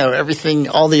you know, everything,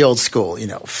 all the old school, you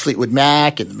know, Fleetwood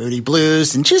Mac and the Moody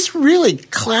Blues and just really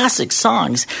classic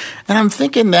songs. And I'm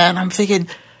thinking,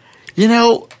 you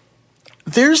know,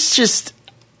 there's just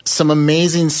some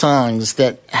amazing songs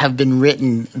that have been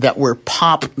written that were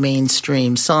pop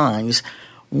mainstream songs.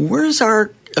 Where's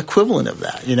our equivalent of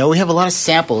that? You know, we have a lot of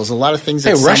samples, a lot of things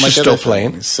that sound Rush like is still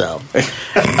playing. Things, so,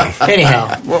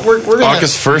 anyhow, we're going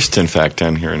August 1st, in fact,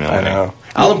 down here in LA. I know.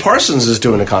 Alan Parsons is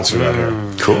doing a concert out here.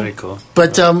 Cool. Very cool.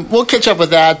 But we'll catch up with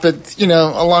that. But, you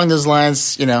know, along those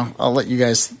lines, you know, I'll let you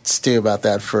guys stew about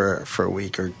that for a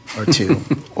week or two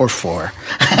or 4.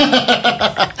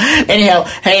 Anyhow,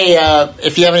 hey,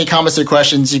 if you have any comments or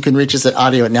questions, you can reach us at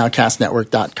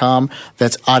audio@nowcastnetwork.com.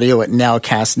 That's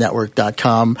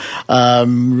audio@nowcastnetwork.com.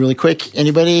 Really quick,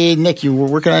 anybody? Nick, you were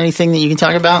working on anything that you can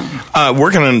talk about?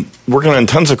 Working on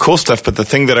tons of cool stuff, but the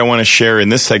thing that I want to share in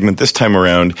this segment this time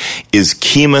around is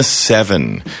Kima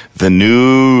 7, the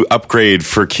new upgrade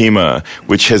for Kima,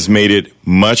 which has made it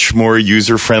much more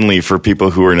user-friendly for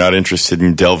people who are not interested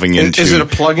in delving into... Is it a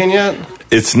plug-in yet?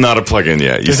 It's not a plug-in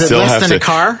yet. Is it less than a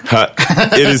car?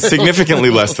 It is significantly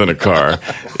less than a car.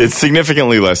 It's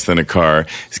significantly less than a car.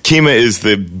 Kima is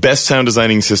the best sound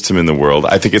designing system in the world.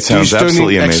 I think it sounds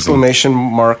absolutely amazing. Exclamation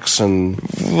marks and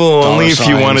only if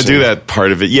you want to do that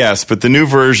part of it, yes. But the new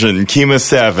version, Kima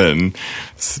 7...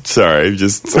 Sorry,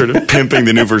 just sort of pimping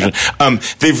the new version.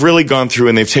 They've really gone through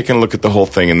and they've taken a look at the whole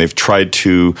thing and they've tried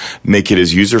to make it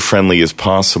as user-friendly as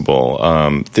possible.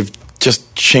 They've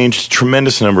just changed a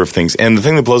tremendous number of things. And the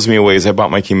thing that blows me away is I bought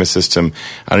my Kima system,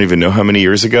 I don't even know how many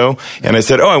years ago, and I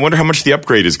said, I wonder how much the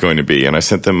upgrade is going to be. And I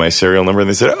sent them my serial number and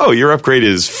they said, your upgrade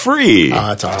is free. Oh,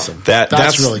 that's awesome.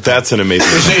 That's really cool. That's an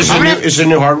amazing thing. Is it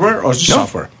new hardware or is it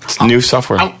software? It's new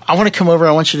software. I want to come over.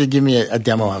 I want you to give me a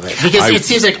demo of it. Because it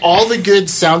seems like all the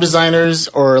good sound designers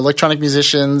or electronic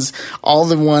musicians, all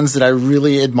the ones that I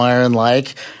really admire and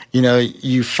like, you know,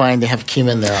 you find they have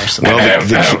Kima in their arsenal. Well,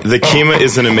 the Kima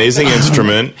is an amazing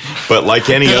instrument, but like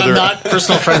any other... I'm not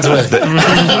personal friends with.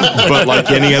 But like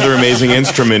any other amazing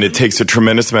instrument, it takes a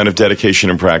tremendous amount of dedication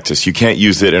and practice. You can't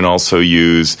use it and also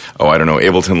use,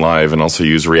 Ableton Live and also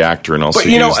use Reactor and also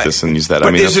use this and use that.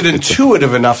 But is it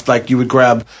intuitive enough, like you would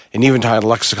grab an Eventide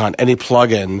Lexicon, any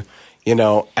plugin, you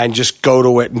know, and just go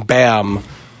to it and bam...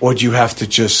 Or do you have to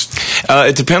just...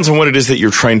 it depends on what it is that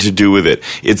you're trying to do with it.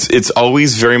 It's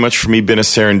always very much, for me, been a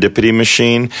serendipity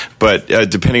machine, but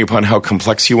depending upon how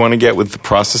complex you want to get with the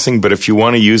processing. But if you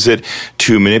want to use it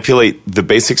to manipulate the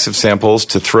basics of samples,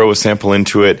 to throw a sample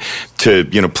into it, to,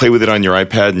 you know, play with it on your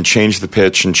iPad and change the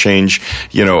pitch and change,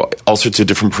 you know, all sorts of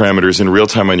different parameters in real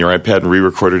time on your iPad and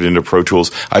re-record it into Pro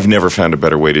Tools, I've never found a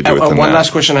better way to do it than that. One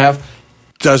last question I have.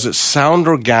 does it sound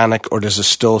organic or does it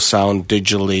still sound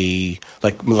digitally,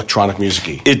 like electronic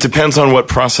music-y? It depends on what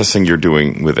processing you're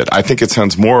doing with it. I think it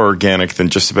sounds more organic than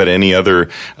just about any other,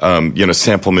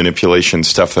 sample manipulation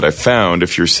stuff that I've found.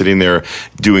 If you're sitting there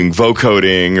doing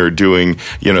vocoding or doing,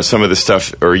 some of the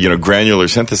stuff, or, granular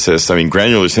synthesis. I mean,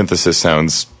 granular synthesis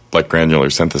sounds like granular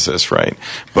synthesis, right?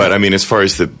 But I mean, as far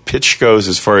as the pitch goes,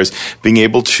 as far as being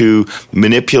able to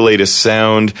manipulate a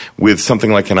sound with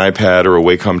something like an iPad or a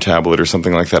Wacom tablet or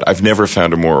something like that, I've never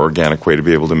found a more organic way to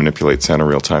be able to manipulate sound in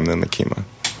real time than the Kima.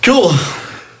 Cool.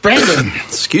 Brandon.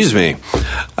 Excuse me.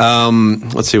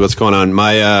 Let's see what's going on.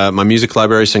 My music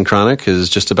library, Synchronic, is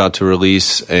just about to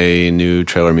release a new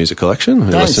trailer music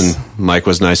collection. Nice. Mike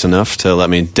was nice enough to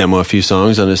let me demo a few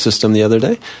songs on his system the other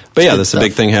day. But yeah, that's a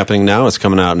big thing happening now. It's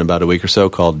coming out in about a week or so,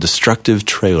 called Destructive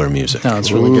Trailer Music. No,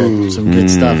 it's really good. Some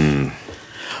good stuff.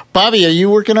 Bobby, are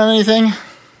you working on anything?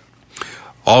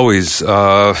 Always.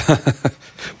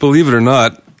 Believe it or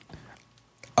not,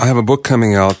 I have a book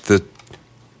coming out that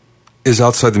is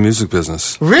outside the music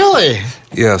business. Really?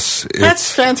 Yes.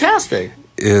 That's fantastic.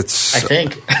 It's... I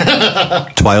think.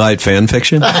 Twilight fan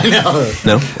fiction? No.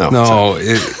 No? Oh, no,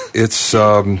 it's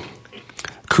the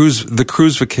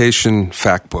Cruise Vacation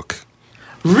Fact Book.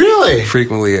 Really?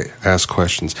 Frequently asked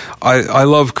questions. I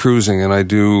love cruising, and I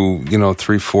do,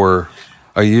 3-4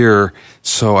 a year,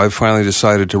 so I finally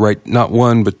decided to write not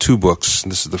one, but 2 books.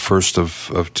 This is the first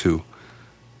of 2.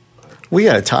 We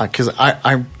got to talk, because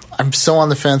I'm so on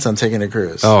the fence on taking a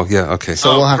cruise. Oh, yeah, okay.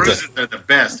 So we'll have cruises are the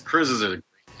best. Cruises are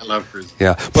I love cruises.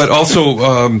 Yeah, but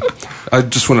also I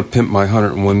just want to pimp my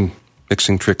 101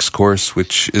 Mixing Tricks course,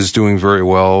 which is doing very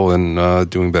well and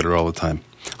doing better all the time.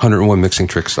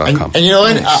 101mixingtricks.com. And you know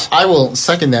what? Nice. I will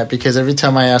second that, because every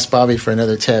time I ask Bobby for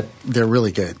another tip, they're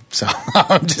really good. So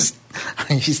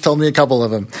he's told me a couple of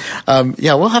them.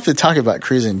 We'll have to talk about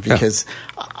cruising, because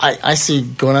I see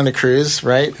going on a cruise,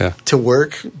 right, to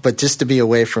work, but just to be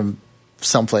away from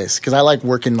someplace, because I like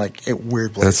working like at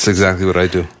weird places. That's exactly what I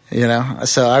do.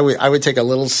 So I would take a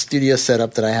little studio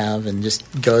setup that I have and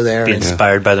just go there. Be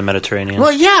inspired by the Mediterranean.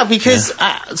 Well, yeah, because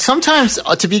sometimes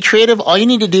to be creative, all you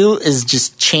need to do is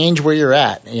just change where you're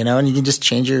at, and you can just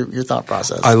change your thought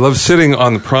process. I love sitting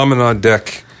on the promenade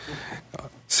deck,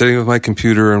 sitting with my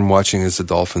computer and watching as the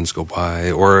dolphins go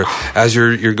by, or as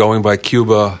you're going by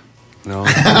Cuba. You see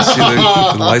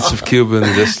the lights of Cuba in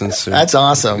the distance. That's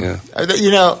awesome. Yeah.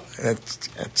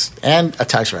 It's and a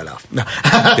tax write-off. No.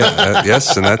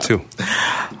 Yes, and that too.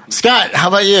 Scott, how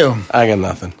about you? I got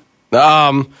nothing.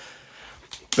 I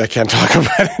can't talk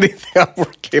about anything I'm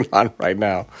working on right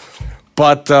now.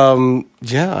 But I'm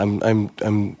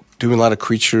doing a lot of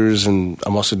creatures, and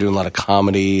I'm also doing a lot of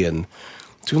comedy and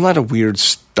doing a lot of weird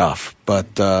stuff. But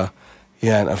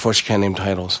unfortunately, can't name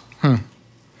titles.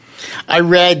 I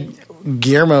read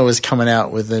Guillermo is coming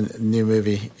out with a new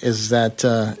movie. Is that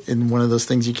in one of those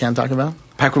things you can't talk about?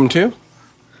 Pac Room 2?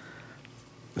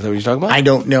 Is that what you're talking about? I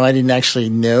don't know. I didn't actually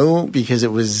know, because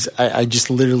it was. I just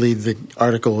literally, the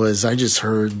article was, I just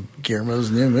heard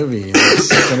Guillermo's new movie.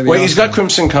 He's got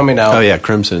Crimson coming out. Oh yeah,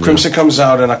 Crimson. Crimson comes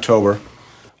out in October,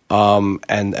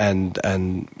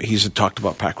 and he's talked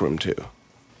about Pac Room 2.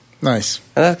 Nice.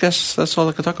 And I guess that's all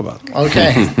I could talk about.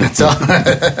 Okay, that's all.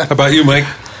 How about you, Mike?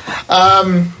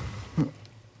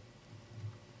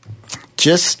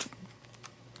 Just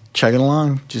chugging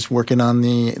along, just working on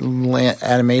the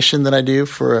animation that I do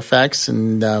for effects,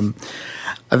 and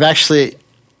I've actually,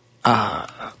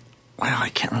 I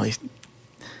can't really.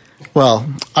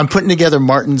 Well, I'm putting together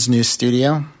Martin's new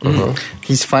studio. Mm-hmm.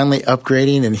 He's finally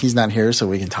upgrading, and he's not here, so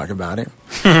we can talk about it.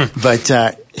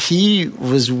 But he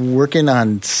was working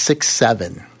on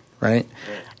 6.7, right?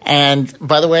 And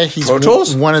by the way, he's Pro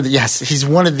Tools? He's one of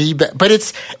the best. But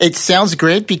it sounds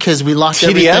great, because we locked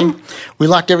TDM?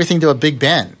 everything to a Big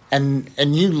Ben, and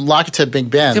you lock it to a Big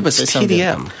Ben. Yeah, but it's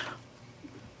TDM.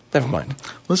 Never mind.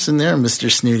 Listen there,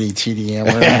 Mr. Snooty TDM.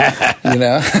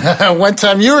 One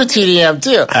time you were TDM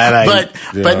too.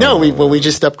 But no, we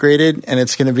just upgraded, and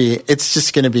it's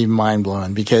just gonna be mind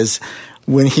blowing, because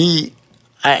when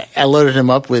I loaded him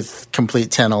up with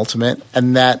Complete 10 Ultimate,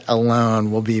 and that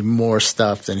alone will be more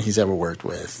stuff than he's ever worked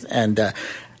with. But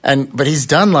he's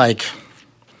done about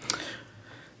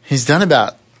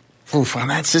on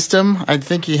that system. I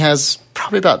think he has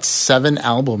probably about 7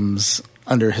 albums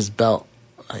under his belt.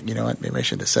 You know what? Maybe I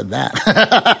should have said that,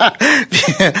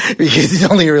 because he's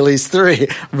only released 3.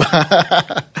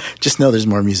 Just know there's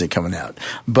more music coming out.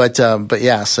 But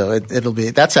yeah, so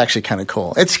that's actually kind of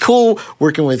cool. It's cool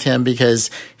working with him,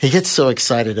 because he gets so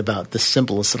excited about the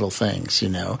simplest little things.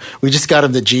 We just got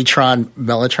him the G-Tron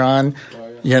Mellotron.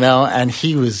 and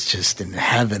he was just in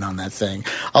heaven on that thing.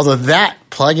 Although that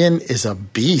plugin is a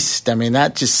beast. I mean,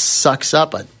 that just sucks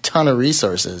up a ton of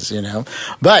resources,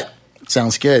 But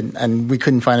sounds good, and we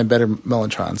couldn't find a better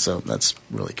Mellotron, so that's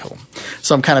really cool.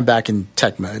 So I'm kind of back in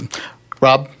tech mode.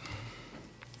 Rob?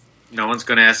 No one's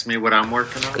going to ask me what I'm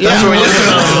working on? That's what we're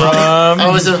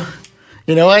working on.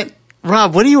 You know what?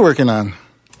 Rob, what are you working on?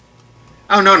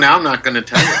 Oh, no, now I'm not going to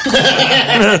tell you.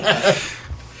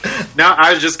 No,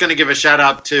 I was just going to give a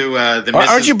shout-out to the Mrs.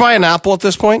 Aren't you buying Apple at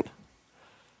this point?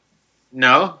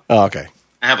 No. Oh, okay.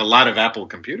 I have a lot of Apple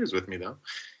computers with me, though.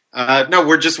 No,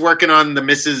 we're just working on the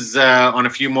Misses on a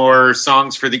few more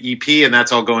songs for the EP, and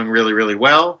that's all going really, really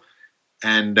well.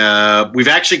 And we've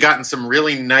actually gotten some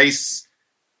really nice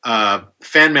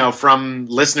fan mail from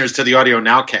listeners to the Audio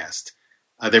Nowcast.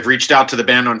 They've reached out to the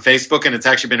band on Facebook, and it's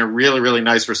actually been a really, really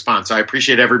nice response. So I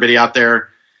appreciate everybody out there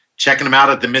checking them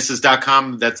out at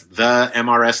themisses.com. That's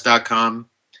themrs.com.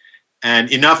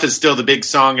 And Enough is still the big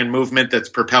song and movement that's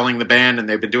propelling the band, and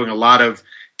they've been doing a lot of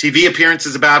TV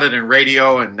appearances about it and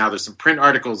radio, and now there's some print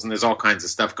articles, and there's all kinds of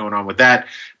stuff going on with that.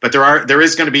 But there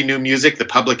is going to be new music. The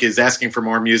public is asking for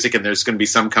more music, and there's going to be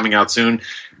some coming out soon.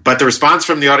 But the response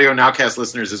from the Audio Nowcast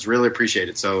listeners is really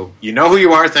appreciated. So you know who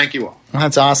you are. Thank you all.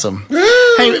 That's awesome.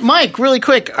 Hey, Mike, really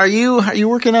quick, are you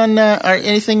working on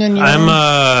anything in your?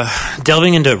 I'm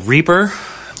delving into Reaper.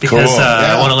 Because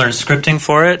I want to learn scripting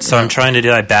for it, so I'm trying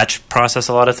to I batch process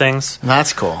a lot of things.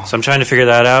 That's cool. So I'm trying to figure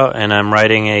that out, and I'm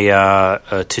writing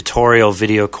a tutorial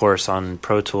video course on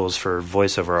Pro Tools for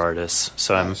voiceover artists.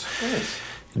 So I'm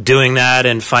doing that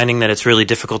and finding that it's really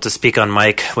difficult to speak on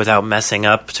mic without messing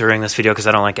up during this video because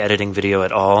I don't like editing video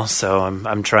at all. So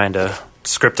I'm trying to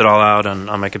script it all out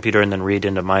on my computer and then read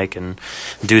into mic and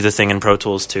do the thing in Pro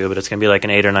Tools too. But it's going to be like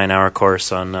an 8 or 9 hour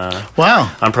course on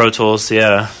on Pro Tools.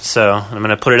 Yeah, so I'm going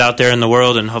to put it out there in the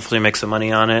world and hopefully make some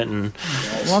money on it and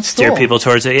steer people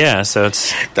towards it. Yeah, so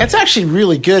that's actually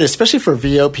really good, especially for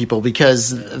VO people,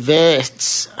 because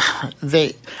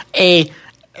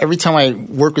every time I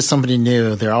work with somebody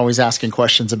new, they're always asking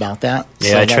questions about that.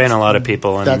 Yeah, so I train a lot of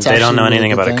people, and they don't know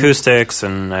anything about acoustics,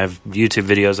 and I have YouTube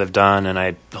videos I've done, and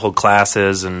I hold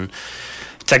classes, and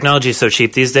technology is so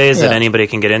cheap these days that anybody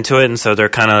can get into it, and so they're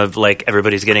kind of like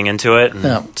everybody's getting into it.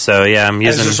 And so I'm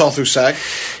using. Is this all through SAG?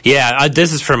 Yeah,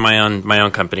 this is from my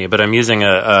own company, but I'm using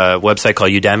a website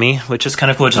called Udemy, which is kind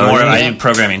of cool. Which is I do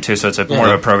programming too, so it's more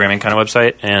of a programming kind of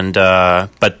website. And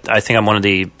but I think I'm one of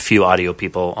the few audio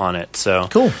people on it. So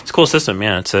cool. It's a cool system.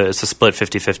 Yeah, it's a split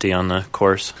 50-50 on the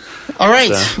course. All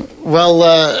right. So.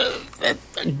 Well.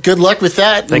 Good luck with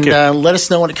that. Thank you. Let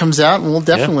us know when it comes out, and we'll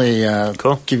definitely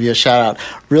give you a shout out.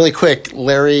 Really quick,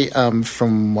 Larry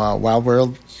from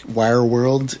Wire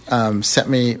World sent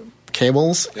me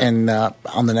cables, and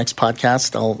on the next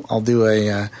podcast, I'll do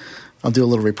a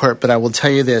little report. But I will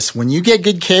tell you this: when you get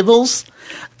good cables,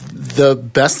 the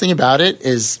best thing about it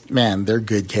is, man, they're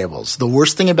good cables. The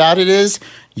worst thing about it is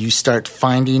you start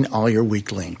finding all your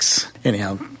weak links.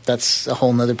 Anyhow, that's a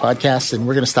whole nother podcast, and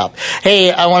we're going to stop. Hey,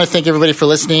 I want to thank everybody for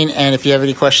listening, and if you have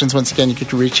any questions, once again, you can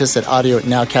reach us at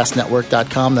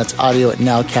audio@nowcastnetwork.com. That's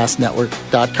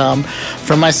audio@nowcastnetwork.com.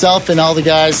 From myself and all the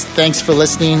guys, thanks for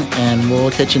listening, and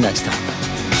we'll catch you next time.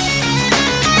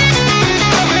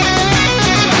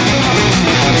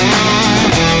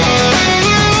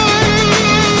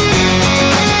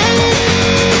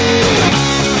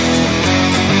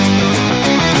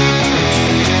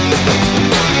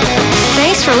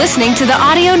 Listening to the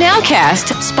Audio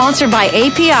Nowcast, sponsored by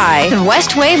API and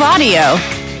Westwave Audio.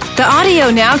 The Audio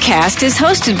Nowcast is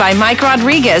hosted by Mike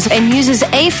Rodriguez and uses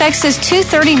Aphex's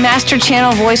 230 Master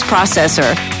Channel voice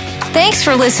processor. Thanks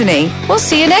for listening. We'll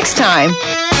see you next time.